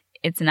Greek.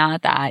 It's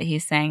not that.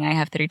 He's saying, I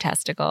have 3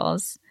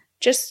 testicles.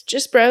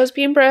 Just bros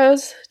being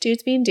bros,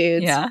 dudes being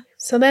dudes. Yeah.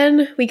 So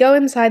then we go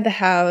inside the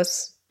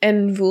house,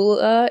 and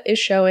Vula is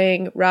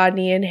showing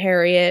Rodney and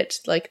Harriet,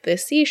 like, the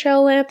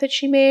seashell lamp that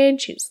she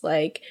made. She's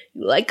like,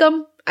 you like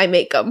them? I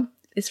make them.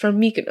 It's from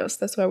Mykonos.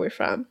 That's where we're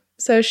from.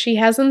 So she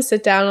has them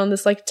sit down on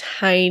this, like,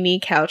 tiny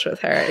couch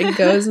with her and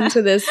goes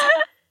into this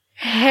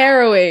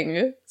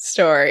harrowing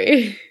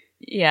story.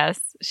 Yes.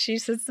 She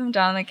sits them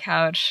down on the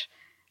couch.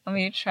 Let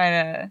me try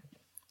to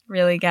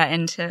really get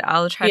into it.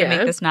 I'll try to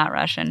make this not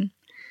Russian.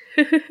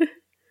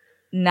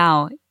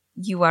 Now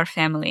you are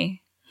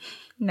family.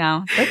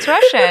 No, that's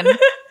Russian.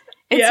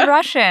 It's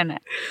Russian.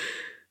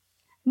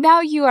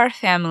 Now you are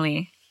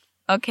family.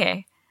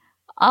 Okay.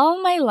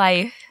 All my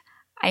life,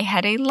 I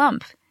had a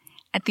lump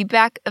at the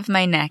back of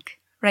my neck,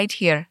 right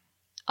here.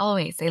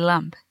 Always a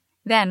lump.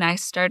 Then I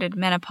started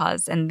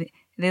menopause, and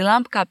the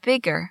lump got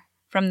bigger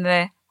from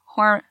the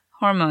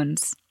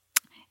hormones.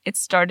 It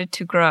started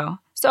to grow.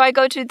 So I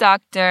go to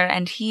doctor,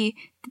 and he,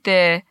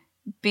 the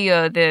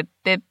biopsy.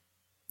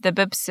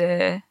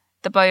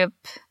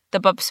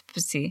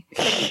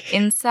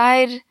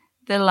 Inside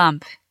the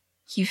lump,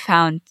 he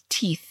found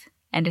teeth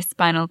and a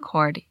spinal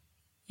cord.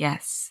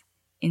 Yes,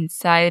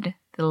 inside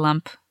the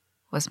lump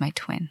was my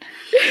twin.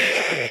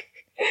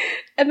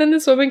 And then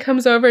this woman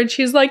comes over and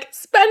she's like,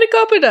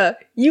 spanakopita,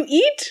 you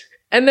eat?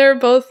 And they're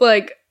both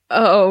like,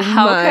 oh my God.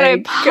 How could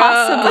I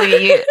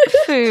possibly eat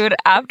food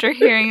after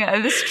hearing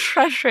this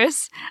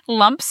treacherous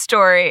lump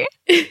story?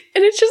 And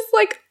it's just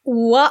like,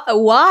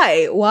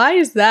 why? Why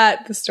is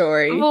that the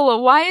story?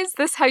 Well, why is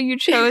this how you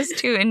chose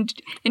to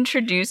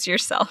introduce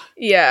yourself?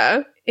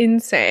 Yeah,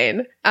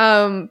 insane.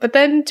 But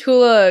then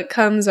Tula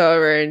comes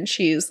over and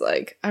she's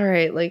like, all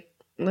right, like,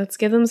 let's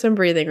give them some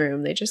breathing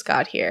room. They just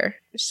got here.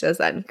 She says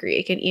that in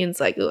Greek. And Ian's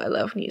like, ooh, I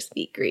love when you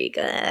speak Greek.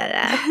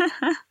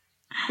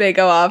 They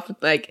go off,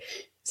 like,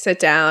 sit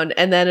down.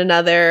 And then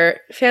another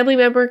family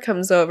member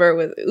comes over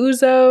with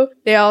Uzo.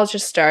 They all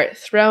just start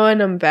throwing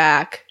them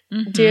back,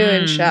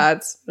 doing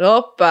shots.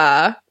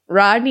 Opa.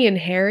 Rodney and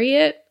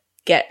Harriet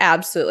get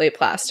absolutely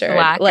plastered.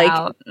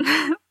 Blackout.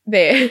 Like,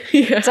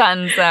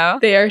 Dunzo.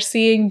 They are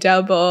seeing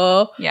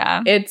double.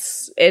 Yeah.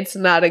 It's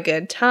not a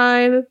good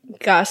time.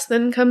 Gus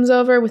then comes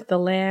over with the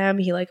lamb.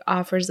 He like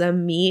offers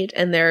them meat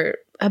and they're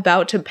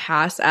about to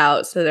pass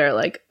out. So they're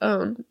like,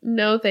 oh,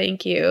 no,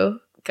 thank you.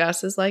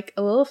 Gus is like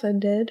a little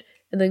offended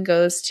and then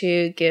goes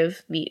to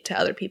give meat to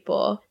other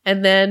people.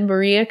 And then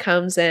Maria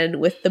comes in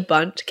with the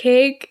bundt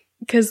cake.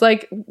 Because,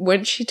 like,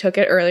 when she took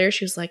it earlier,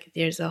 she was like,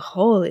 there's a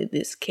hole in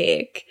this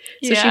cake.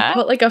 So she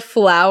put, like, a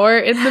flower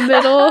in the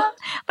middle.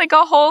 Like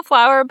a whole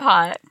flower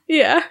pot.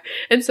 Yeah.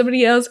 And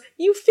somebody else,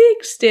 you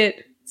fixed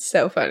it.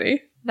 So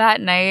funny. That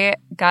night,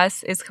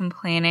 Gus is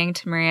complaining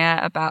to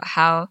Maria about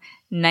how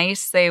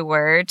nice they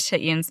were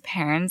to Ian's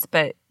parents,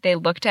 but they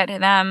looked at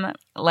them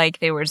like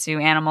they were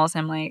zoo animals.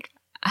 I'm like,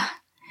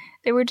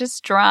 they were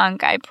just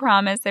drunk. I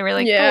promise. They were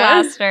like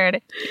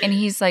plastered. And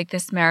he's like,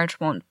 this marriage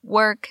won't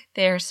work.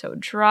 They're so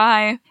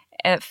dry.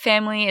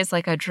 Family is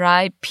like a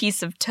dry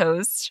piece of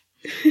toast.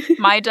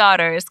 My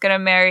daughter is going to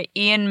marry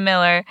Ian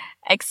Miller,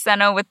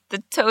 Xeno with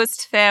the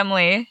toast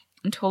family.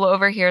 And Tula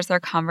overhears their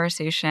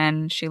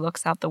conversation. She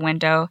looks out the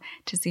window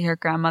to see her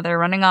grandmother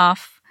running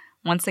off,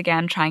 once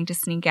again trying to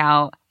sneak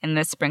out, and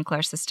the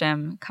sprinkler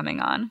system coming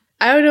on.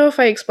 I don't know if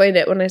I explained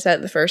it when I said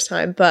it the first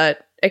time,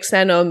 but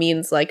Xeno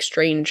means like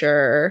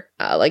stranger,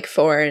 like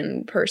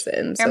foreign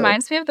person. So. It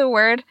reminds me of the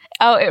word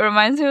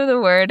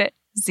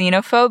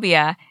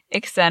xenophobia.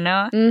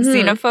 Xeno,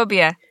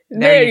 xenophobia.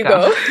 There you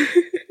go.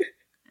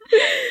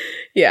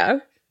 Yeah.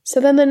 So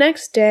then the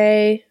next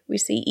day, we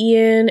see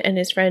Ian and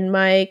his friend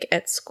Mike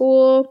at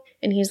school,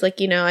 and he's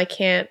like, I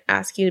can't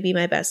ask you to be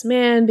my best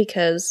man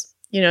because,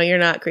 you're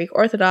not Greek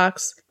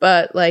Orthodox,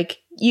 but like,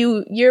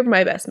 you're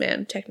my best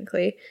man,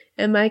 technically.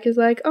 And Mike is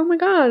like, oh my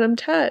God, I'm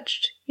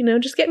touched.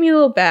 Just get me a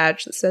little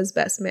badge that says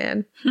best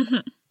man.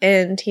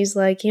 And he's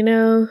like,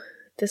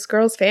 this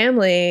girl's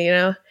family,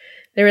 they're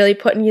really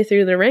putting you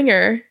through the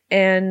ringer.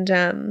 And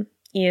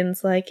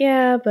Ian's like,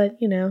 yeah, but,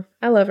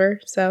 I love her,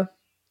 so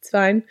it's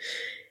fine.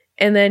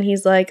 And then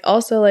he's like,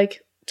 also,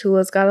 like,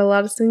 Tula's got a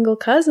lot of single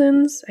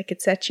cousins. I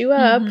could set you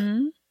up.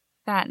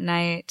 That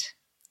night,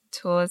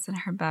 Tula's in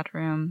her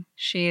bedroom.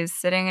 She is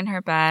sitting in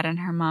her bed and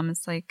her mom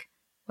is like,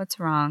 what's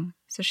wrong?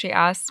 So she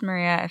asks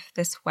Maria if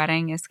this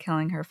wedding is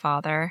killing her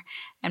father.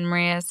 And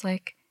Maria's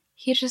like,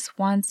 he just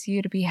wants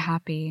you to be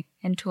happy.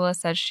 And Tula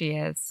says she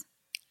is.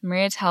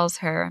 Maria tells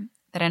her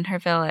that in her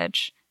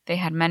village, they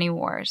had many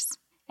wars.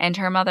 And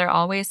her mother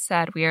always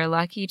said, we are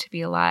lucky to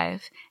be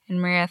alive.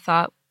 And Maria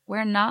thought,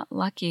 we're not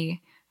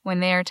lucky when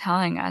they are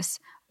telling us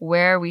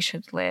where we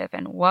should live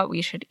and what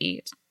we should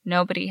eat.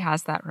 Nobody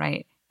has that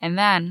right. And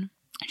then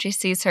she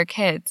sees her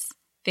kids.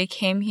 They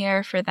came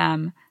here for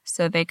them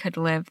so they could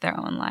live their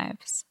own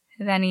lives.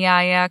 Then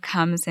Yaya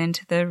comes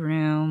into the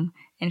room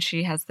and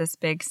she has this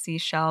big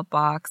seashell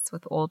box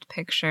with old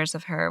pictures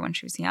of her when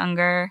she was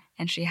younger.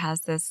 And she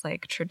has this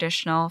like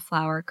traditional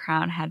flower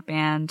crown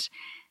headband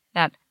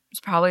that was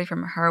probably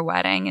from her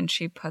wedding, and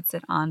she puts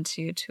it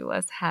onto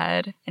Tula's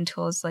head. And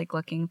Tula's like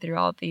looking through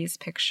all these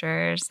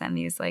pictures and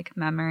these like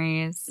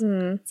memories.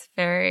 It's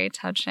very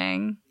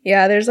touching.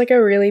 Yeah, there's like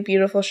a really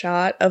beautiful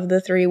shot of the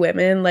three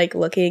women like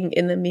looking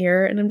in the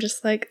mirror, and I'm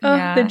just like,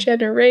 oh, the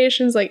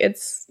generations, like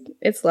it's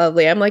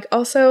lovely. I'm like,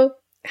 also,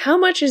 how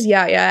much is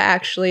Yaya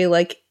actually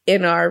like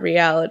in our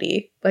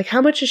reality? Like,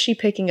 how much is she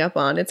picking up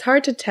on? It's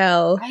hard to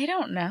tell. I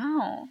don't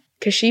know.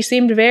 Because she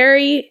seemed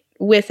very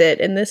with it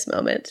in this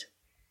moment.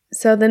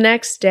 So the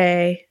next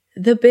day,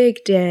 the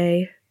big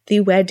day,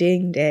 the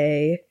wedding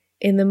day.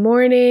 In the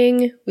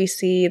morning, we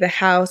see the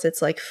house.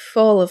 It's like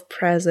full of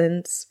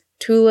presents.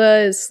 Tula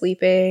is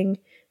sleeping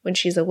when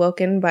she's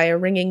awoken by a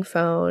ringing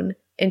phone.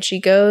 And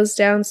she goes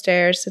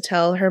downstairs to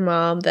tell her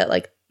mom that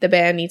like the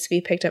band needs to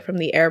be picked up from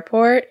the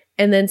airport.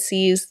 And then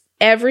sees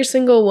every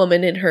single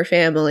woman in her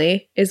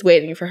family is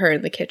waiting for her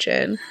in the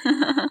kitchen.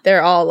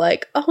 They're all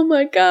like, oh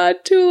my God,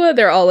 Tula.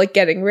 They're all like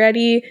getting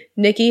ready.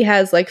 Nikki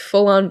has like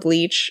full on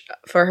bleach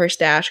for her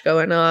stash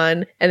going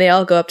on. And they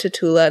all go up to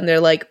Tula and they're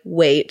like,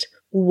 wait,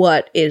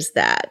 what is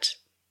that?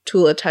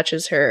 Tula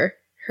touches her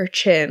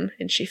chin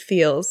and she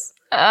feels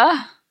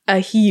a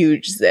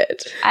huge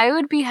zit. I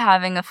would be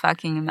having a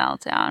fucking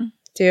meltdown.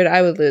 Dude,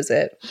 I would lose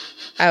it.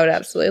 I would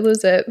absolutely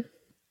lose it.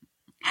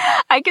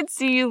 I could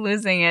see you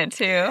losing it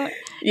too.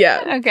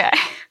 Yeah. Okay.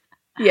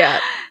 Yeah.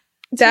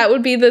 That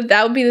would be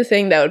the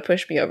thing that would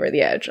push me over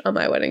the edge on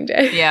my wedding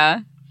day. Yeah.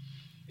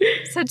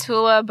 So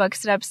Tula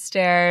books it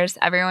upstairs.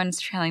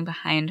 Everyone's trailing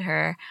behind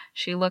her.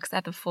 She looks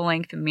at the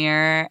full-length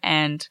mirror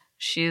and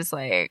she's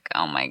like,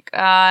 oh my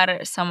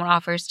God. Someone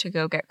offers to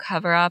go get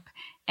cover-up.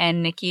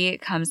 And Nikki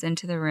comes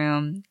into the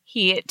room.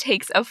 He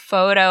takes a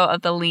photo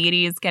of the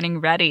ladies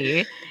getting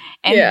ready.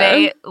 And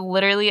they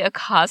literally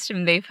accost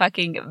him. They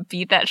fucking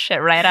beat that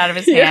shit right out of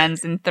his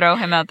hands and throw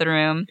him out the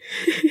room.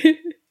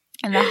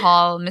 In the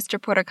hall, Mr.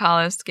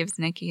 Portocalos gives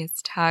Nikki his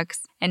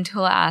tux, and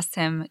Tula asks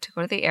him to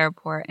go to the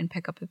airport and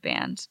pick up a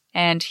band.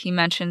 And he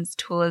mentions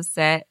Tula's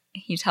zit.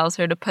 He tells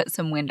her to put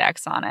some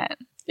Windex on it.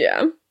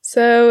 Yeah.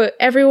 So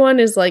everyone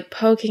is like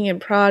poking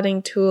and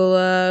prodding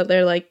Tula.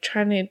 They're like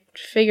trying to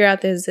figure out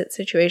the zit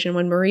situation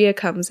when Maria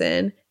comes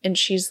in and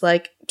she's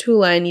like,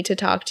 Tula, I need to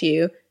talk to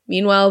you.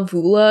 Meanwhile,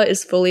 Vula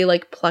is fully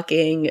like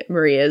plucking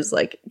Maria's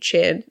like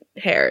chin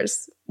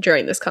hairs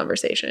during this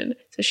conversation.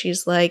 So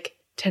she's like,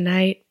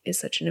 tonight is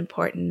such an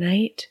important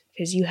night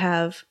because you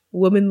have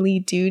womanly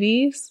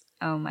duties.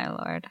 Oh my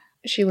Lord.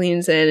 She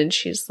leans in and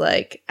she's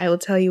like, I will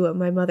tell you what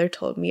my mother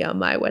told me on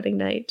my wedding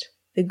night.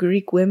 The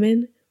Greek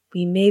women,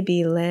 we may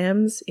be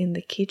lambs in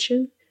the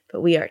kitchen,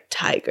 but we are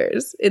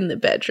tigers in the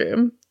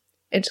bedroom.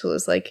 And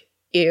Tula's like,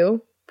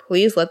 ew,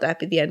 please let that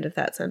be the end of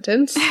that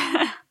sentence.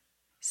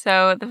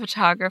 So the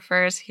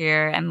photographer is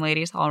here and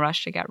ladies all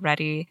rush to get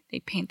ready. They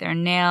paint their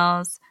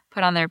nails,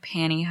 put on their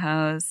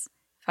pantyhose.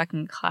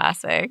 Fucking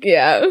classic.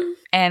 Yeah.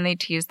 And they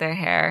tease their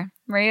hair.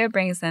 Maria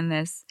brings in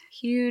this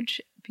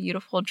huge,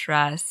 beautiful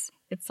dress.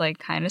 It's like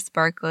kind of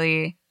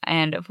sparkly.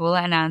 And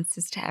Vula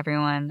announces to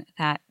everyone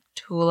that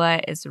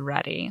Tula is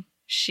ready.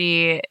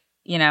 She,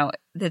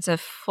 it's a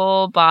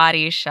full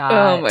body shot.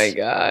 Oh my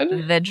God.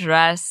 The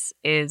dress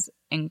is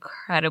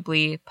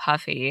incredibly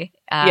puffy.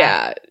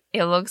 Yeah.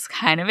 It looks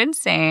kind of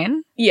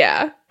insane.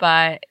 Yeah.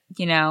 But,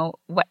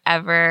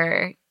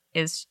 whatever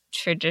is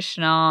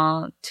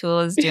traditional,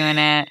 Tula's doing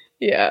it.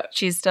 Yeah.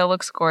 She still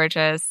looks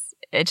gorgeous.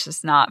 It's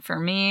just not for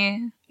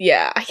me.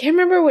 Yeah. I can't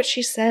remember what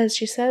she says.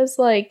 She says,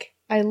 like,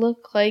 I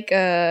look like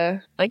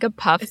a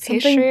puff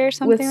pastry or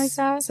something like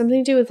that.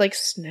 Something to do with like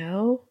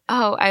snow.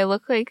 Oh, I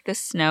look like the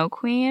Snow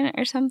Queen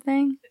or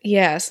something.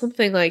 Yeah,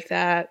 something like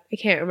that. I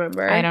can't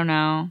remember. I don't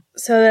know.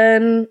 So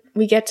then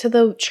we get to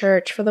the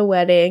church for the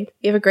wedding.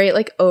 You have a great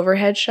like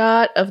overhead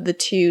shot of the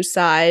two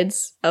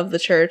sides of the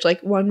church,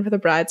 like one for the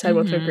bride side,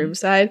 one for the groom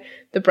side.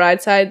 The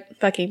bride side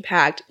fucking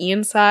packed.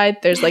 Ian's side,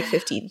 there's like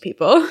 15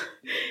 people.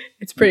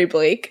 It's pretty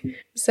bleak.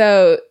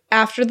 So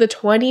after the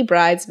 20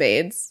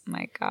 bridesmaids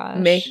my gosh,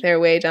 make their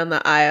way down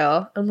the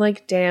aisle, I'm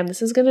like, damn,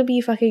 this is gonna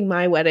be fucking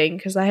my wedding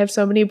because I have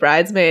so many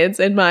bridesmaids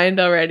in mind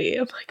already.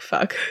 I'm like,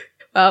 fuck.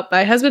 Well,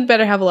 my husband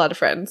better have a lot of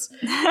friends.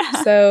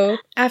 So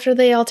after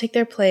they all take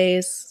their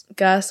place,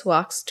 Gus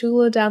walks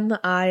Tula down the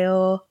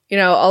aisle.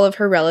 All of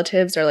her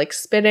relatives are like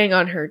spitting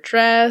on her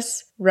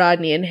dress.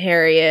 Rodney and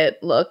Harriet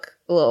look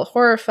a little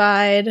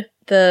horrified.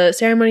 The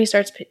ceremony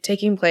starts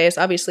taking place.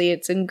 Obviously,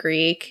 it's in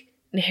Greek.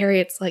 And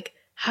Harriet's like,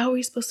 how are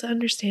we supposed to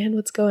understand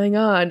what's going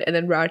on? And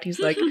then Rodney's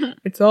like,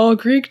 it's all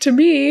Greek to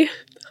me.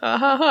 Ha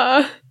ha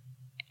ha.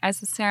 As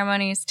the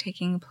ceremony is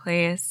taking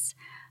place,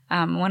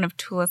 one of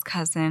Toula's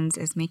cousins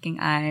is making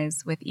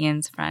eyes with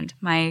Ian's friend,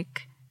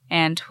 Mike.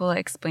 And Toula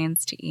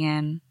explains to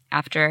Ian,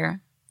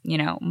 after,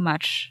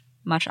 much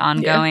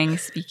ongoing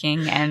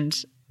speaking and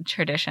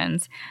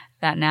traditions,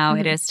 that now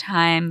it is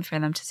time for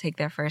them to take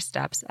their first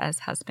steps as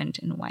husband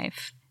and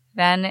wife.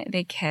 Then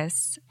they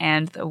kiss,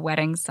 and the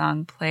wedding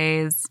song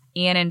plays.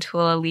 Ian and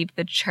Toula leave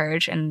the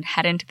church and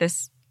head into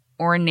this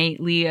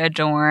ornately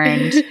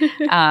adorned,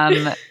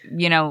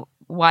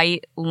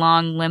 white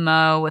long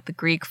limo with the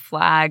Greek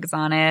flags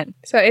on it.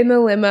 So in the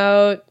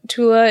limo,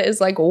 Toula is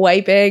like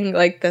wiping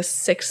like the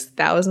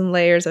 6,000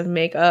 layers of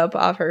makeup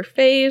off her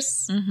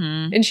face.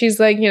 Mm-hmm. And she's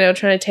like,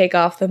 trying to take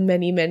off the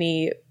many,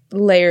 many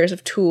layers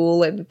of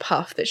tulle and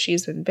puff that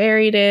she's been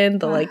buried in,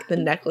 the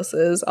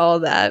necklaces, all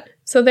that.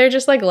 So they're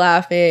just like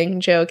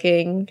laughing,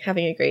 joking,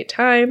 having a great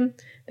time.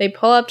 They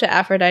pull up to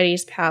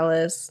Aphrodite's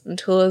palace, and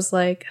Toula's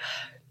like,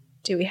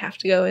 do we have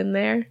to go in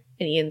there?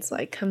 And Ian's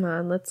like, come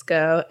on, let's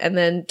go. And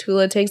then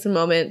Toula takes a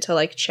moment to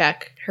like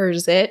check her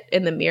zit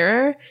in the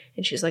mirror.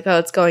 And she's like, oh,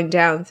 it's going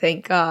down,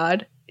 thank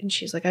God. And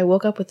she's like, I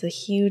woke up with a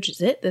huge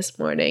zit this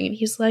morning. And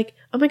he's like,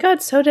 oh my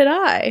God, so did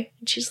I.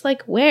 And she's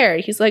like, where?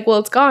 He's like, well,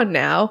 it's gone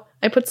now.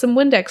 I put some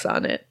Windex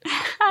on it.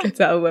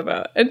 Gets out of the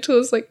limo. And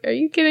Toula's like, are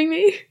you kidding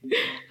me?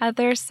 At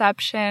the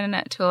reception,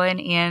 Toula and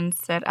Ian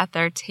sit at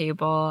their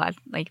table at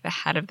like the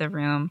head of the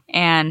room.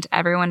 And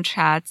everyone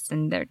chats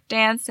and they're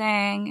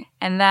dancing.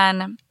 And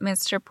then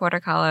Mr.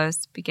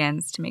 Portokalos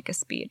begins to make a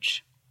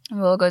speech.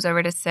 Will goes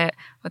over to sit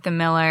with the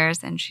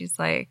Millers, and she's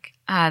like,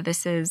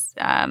 this is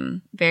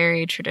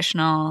very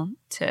traditional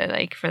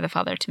for the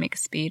father to make a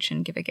speech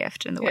and give a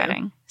gift in the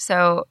wedding.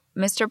 So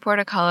Mr.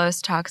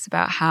 Portokalos talks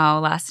about how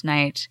last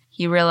night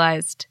he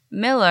realized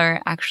Miller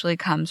actually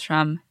comes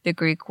from the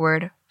Greek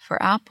word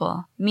for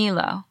apple,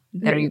 Milo.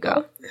 There you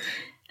go.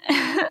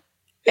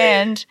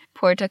 And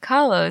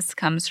Portokalos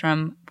comes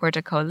from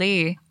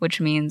Portokoli, which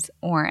means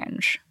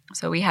orange.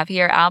 So we have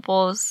here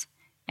apples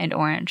and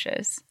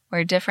oranges.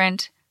 We're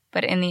different,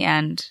 but in the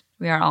end,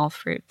 we are all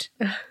fruit.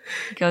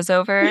 He goes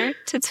over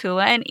to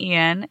Toula and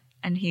Ian,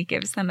 and he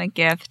gives them a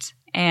gift.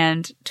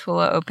 And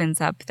Toula opens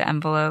up the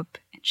envelope,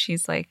 and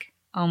she's like,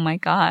 oh my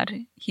God,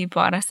 he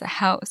bought us a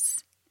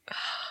house.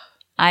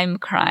 I'm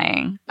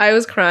crying. I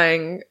was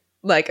crying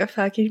like a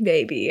fucking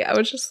baby. I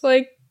was just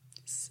like,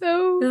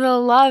 so... The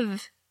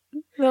love.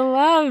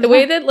 The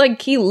way that,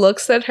 like, he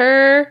looks at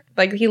her,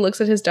 like, he looks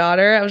at his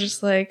daughter, I was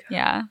just like...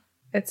 Yeah.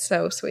 It's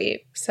so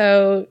sweet.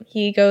 So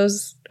he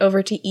goes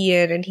over to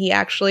Ian and he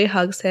actually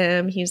hugs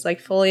him. He's like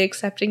fully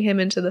accepting him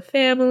into the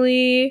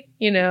family.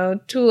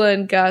 Toula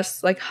and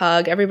Gus like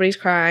hug. Everybody's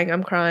crying.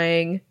 I'm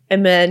crying.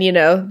 And then,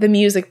 the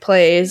music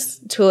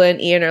plays. Toula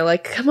and Ian are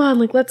like, come on,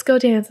 like, let's go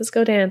dance.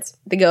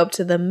 They go up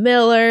to the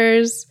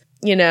Millers.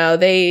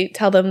 They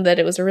tell them that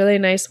it was a really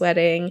nice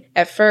wedding.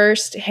 At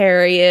first,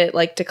 Harriet,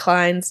 like,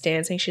 declines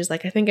dancing. She's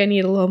like, I think I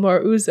need a little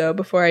more ouzo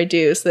before I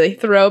do. So they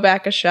throw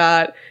back a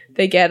shot.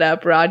 They get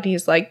up.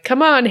 Rodney's like,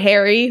 come on,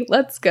 Harry,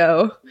 let's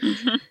go.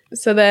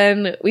 So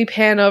then we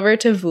pan over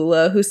to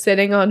Vula, who's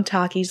sitting on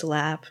Taki's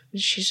lap.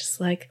 And she's just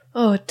like,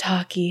 oh,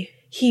 Taki,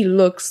 he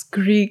looks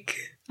Greek.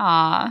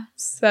 Aww.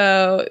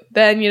 So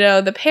then,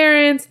 the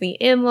parents, the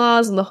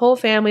in-laws, and the whole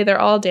family, they're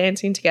all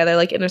dancing together,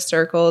 like in a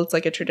circle. It's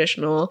like a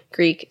traditional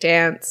Greek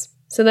dance.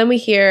 So then we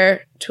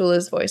hear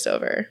Toula's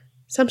voiceover.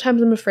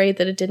 Sometimes I'm afraid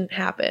that it didn't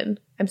happen.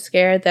 I'm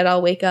scared that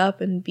I'll wake up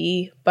and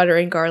be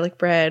buttering garlic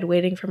bread,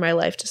 waiting for my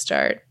life to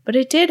start. But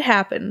it did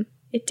happen.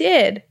 It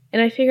did.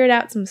 And I figured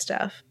out some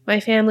stuff. My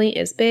family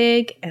is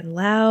big and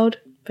loud,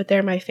 but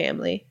they're my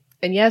family.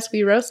 And yes,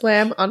 we roast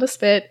lamb on a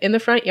spit in the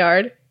front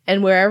yard.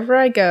 And wherever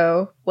I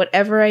go,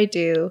 whatever I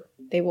do,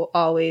 they will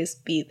always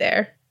be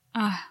there.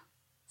 Ah,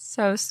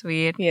 so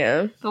sweet.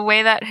 Yeah. The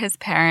way that his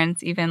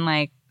parents even,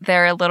 like,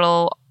 they're a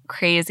little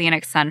crazy and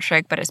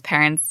eccentric, but his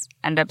parents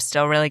end up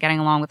still really getting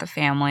along with the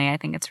family. I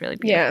think it's really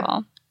beautiful. Yeah.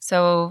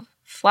 So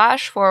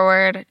flash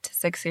forward to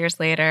 6 years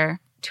later,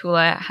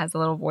 Toula has a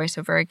little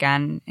voiceover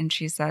again, and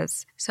she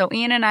says, so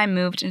Ian and I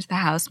moved into the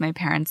house my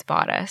parents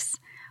bought us.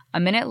 A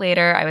minute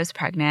later, I was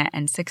pregnant,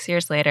 and 6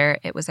 years later,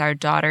 it was our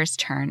daughter's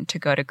turn to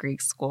go to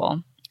Greek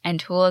school. And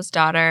Toula's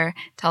daughter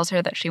tells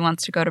her that she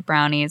wants to go to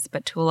Brownies,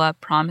 but Toula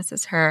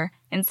promises her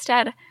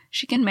instead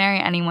she can marry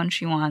anyone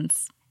she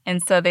wants. And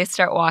so they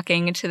start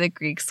walking to the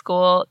Greek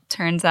school.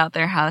 Turns out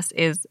their house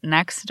is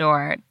next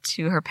door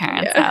to her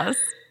parents' house.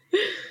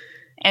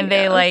 And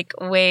they, like,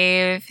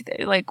 wave,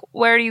 like,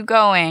 where are you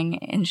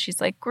going? And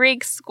she's like,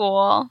 Greek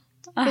school.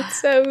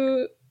 It's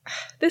so...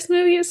 This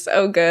movie is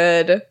so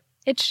good.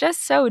 It's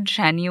just so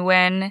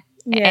genuine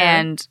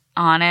and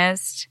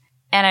honest.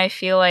 And I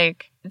feel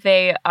like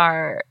they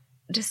are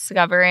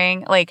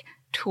discovering, like,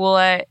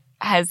 Toula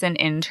has an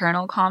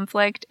internal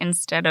conflict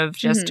instead of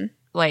just...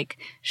 like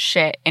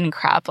shit and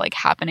crap like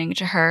happening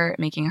to her,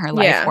 making her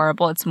life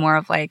horrible. It's more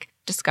of like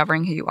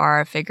discovering who you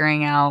are,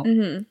 figuring out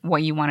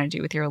what you want to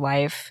do with your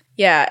life.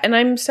 Yeah, and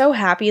I'm so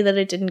happy that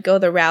it didn't go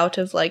the route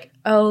of like,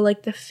 oh,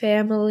 like the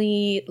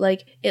family,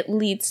 like it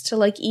leads to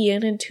like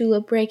Ian and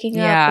Tula breaking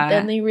up, but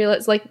then they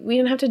realize, like, we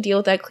didn't have to deal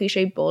with that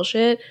cliche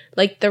bullshit.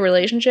 Like the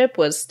relationship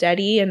was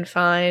steady and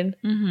fine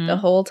the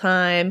whole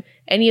time.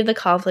 Any of the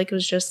conflict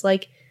was just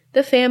like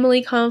the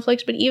family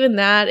conflict, but even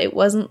that, it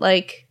wasn't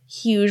like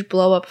huge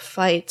blow up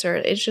fights, or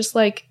it's just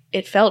like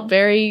it felt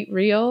very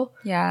real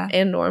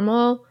and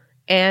normal.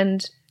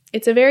 And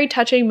it's a very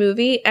touching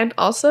movie and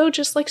also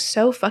just like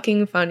so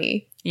fucking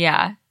funny.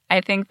 Yeah.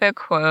 I think the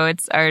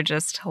quotes are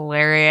just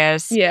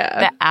hilarious.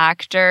 Yeah. The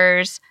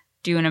actors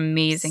do an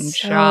amazing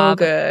job.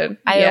 So good.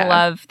 I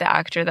love the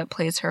actor that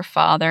plays her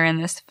father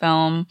in this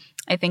film.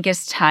 I think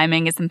his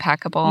timing is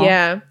impeccable.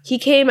 Yeah. He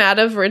came out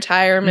of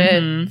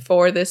retirement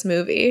for this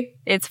movie.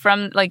 It's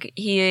from like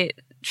he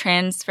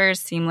transfers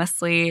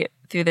seamlessly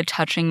through the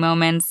touching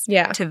moments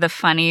to the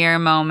funnier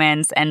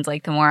moments and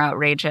like the more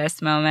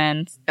outrageous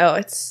moments. Oh,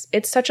 it's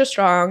such a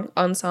strong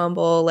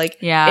ensemble. Like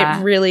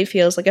it really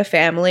feels like a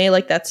family.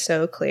 Like that's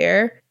so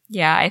clear.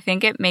 Yeah, I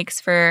think it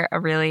makes for a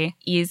really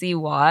easy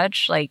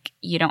watch. Like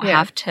you don't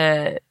have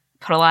to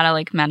put a lot of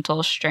like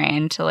mental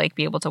strain to like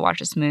be able to watch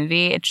this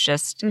movie. It's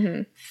just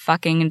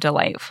fucking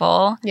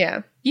delightful.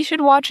 Yeah. You should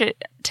watch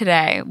it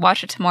today.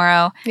 Watch it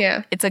tomorrow.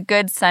 Yeah. It's a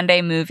good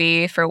Sunday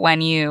movie for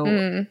when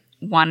you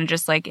want to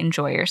just like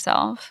enjoy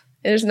yourself.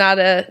 There's not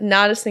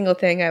a single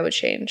thing I would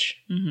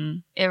change.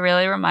 It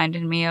really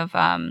reminded me of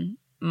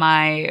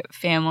my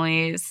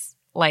family's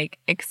like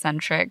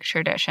eccentric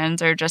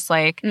traditions, or just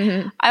like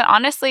I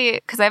honestly,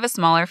 because I have a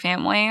smaller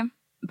family,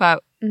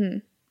 but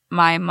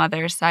my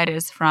mother's side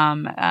is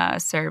from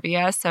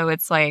Serbia, so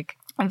it's like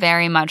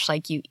very much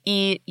like you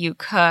eat, you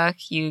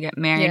cook, you get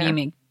married, you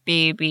make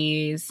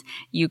babies,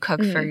 you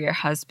cook for your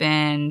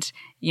husband,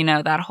 you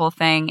know, that whole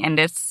thing. And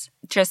it's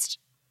just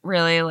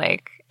really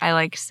like I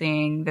like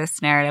seeing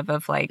this narrative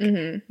of like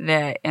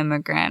the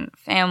immigrant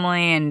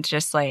family and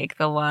just like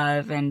the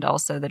love and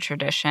also the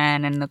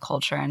tradition and the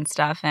culture and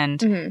stuff.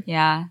 And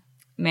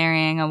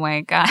marrying a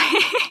white guy.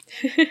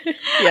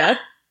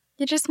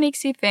 It just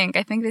makes you think.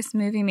 I think this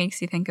movie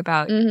makes you think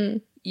about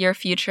your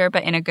future,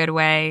 but in a good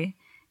way,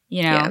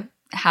 you know,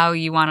 how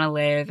you want to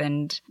live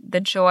and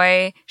the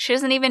joy. She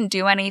doesn't even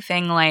do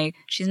anything like,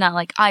 she's not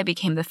like, I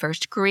became the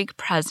first Greek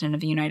president of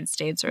the United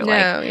States, or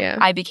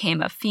I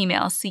became a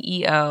female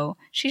CEO.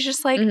 She's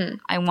just like,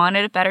 I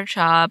wanted a better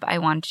job. I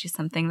wanted to do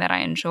something that I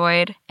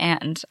enjoyed,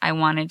 and I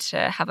wanted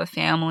to have a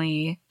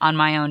family on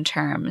my own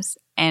terms.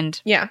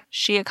 And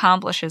she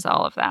accomplishes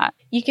all of that.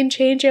 You can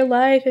change your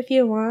life if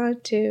you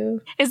want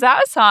to. Is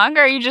that a song,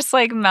 or are you just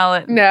like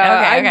mellow? No,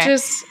 I'm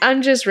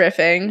just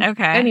riffing.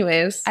 Okay.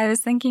 Anyways. I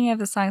was thinking of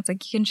the song. It's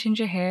like, you can change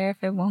your hair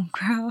if it won't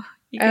grow.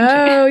 You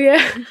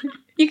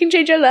can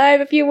change your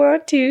life if you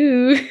want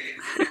to.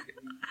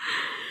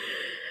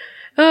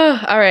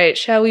 Oh, all right.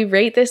 Shall we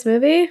rate this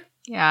movie?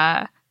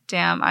 Yeah.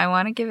 Damn, I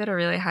want to give it a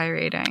really high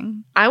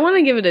rating. I want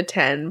to give it a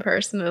 10,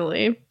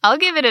 personally. I'll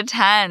give it a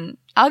 10.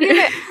 I'll give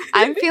it...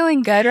 I'm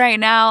feeling good right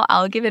now.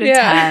 I'll give it a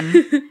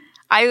 10.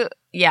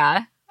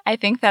 I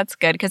think that's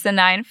good, because the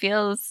 9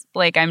 feels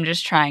like I'm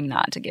just trying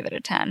not to give it a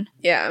 10.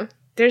 Yeah.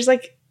 There's,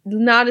 like,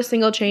 not a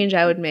single change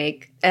I would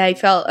make. I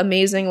felt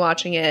amazing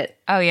watching it.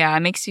 Oh, yeah.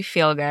 It makes you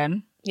feel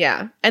good.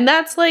 Yeah. And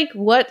that's, like,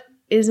 what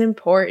is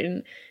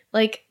important.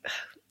 Like...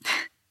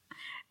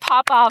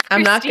 Pop off,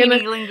 I'm not gonna.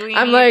 Linguini.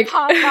 I'm like,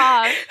 pop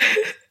off.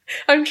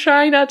 I'm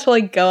trying not to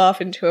like go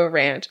off into a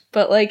rant,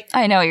 but like,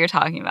 I know what you're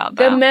talking about,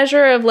 though. The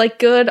measure of like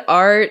good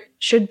art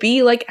should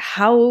be like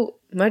how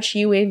much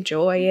you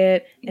enjoy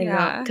it,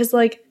 and because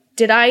like,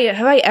 have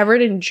I ever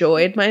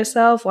enjoyed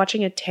myself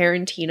watching a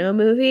Tarantino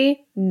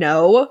movie?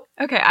 No.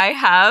 Okay, I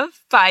have,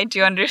 but I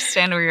do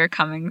understand where you're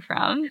coming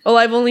from. Well,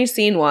 I've only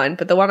seen one,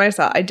 but the one I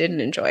saw, I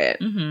didn't enjoy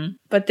it.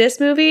 But this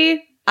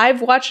movie,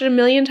 I've watched it a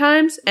million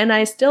times, and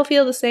I still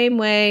feel the same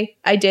way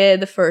I did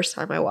the first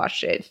time I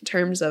watched it, in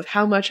terms of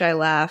how much I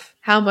laugh,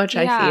 how much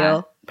I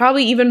feel.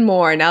 Probably even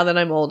more now that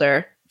I'm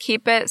older.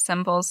 Keep it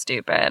simple,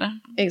 stupid.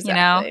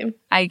 Exactly. You know?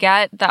 I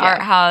get the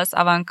art house,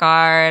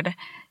 avant-garde,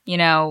 you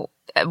know,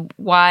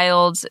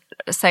 wild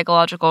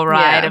psychological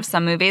ride of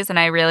some movies, and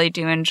I really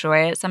do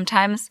enjoy it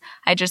sometimes.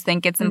 I just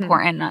think it's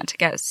important not to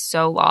get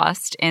so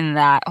lost in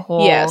that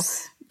whole...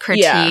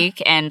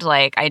 critique and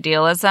like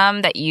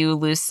idealism that you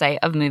lose sight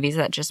of movies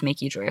that just make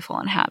you joyful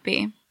and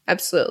happy.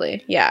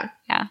 Absolutely. Yeah.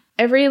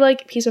 Every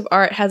like piece of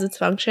art has its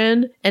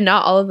function, and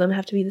not all of them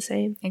have to be the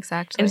same.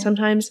 Exactly. And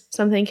sometimes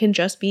something can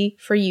just be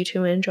for you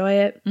to enjoy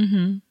it.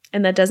 And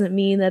that doesn't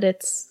mean that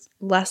it's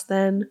less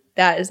than.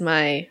 That is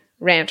my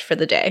rant for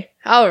the day.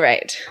 All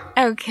right.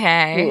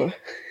 Okay.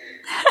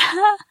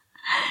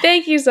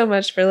 Thank you so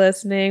much for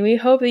listening. We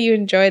hope that you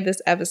enjoyed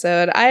this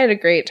episode. I had a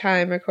great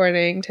time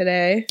recording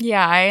today.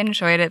 Yeah, I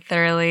enjoyed it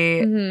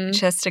thoroughly.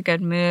 Just a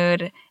good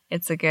mood.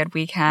 It's a good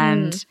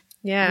weekend.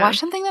 Yeah. Watch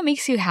something that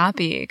makes you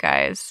happy,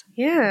 guys.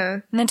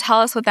 Yeah. And then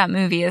tell us what that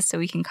movie is so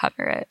we can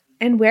cover it.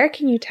 And where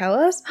can you tell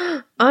us?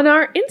 On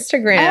our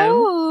Instagram.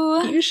 Oh.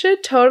 You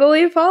should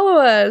totally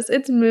follow us.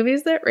 It's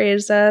Movies That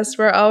Raised Us.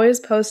 We're always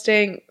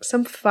posting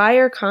some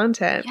fire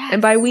content. Yes.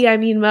 And by we, I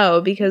mean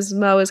Mo, because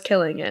Mo is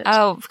killing it.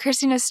 Oh,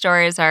 Christina's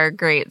stories are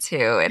great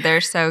too.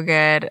 They're so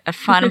good. A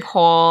fun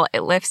poll.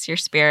 It lifts your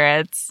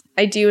spirits.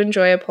 I do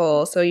enjoy a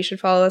poll, so you should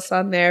follow us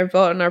on there.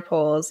 Vote on our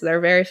polls. They're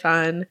very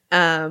fun.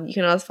 You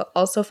can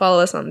also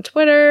follow us on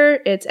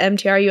Twitter. It's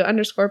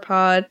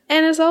MTRU_pod.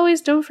 And as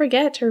always, don't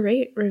forget to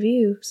rate,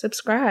 review,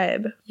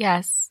 subscribe.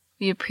 Yes.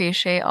 We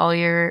appreciate all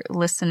your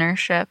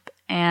listenership,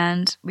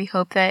 and we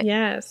hope that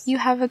you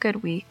have a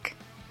good week.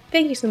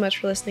 Thank you so much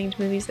for listening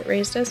to Movies That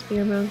Raised Us. We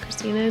are Mo and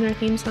Christina, and our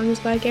theme song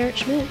is by Garrett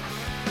Schmidt.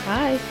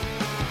 Bye.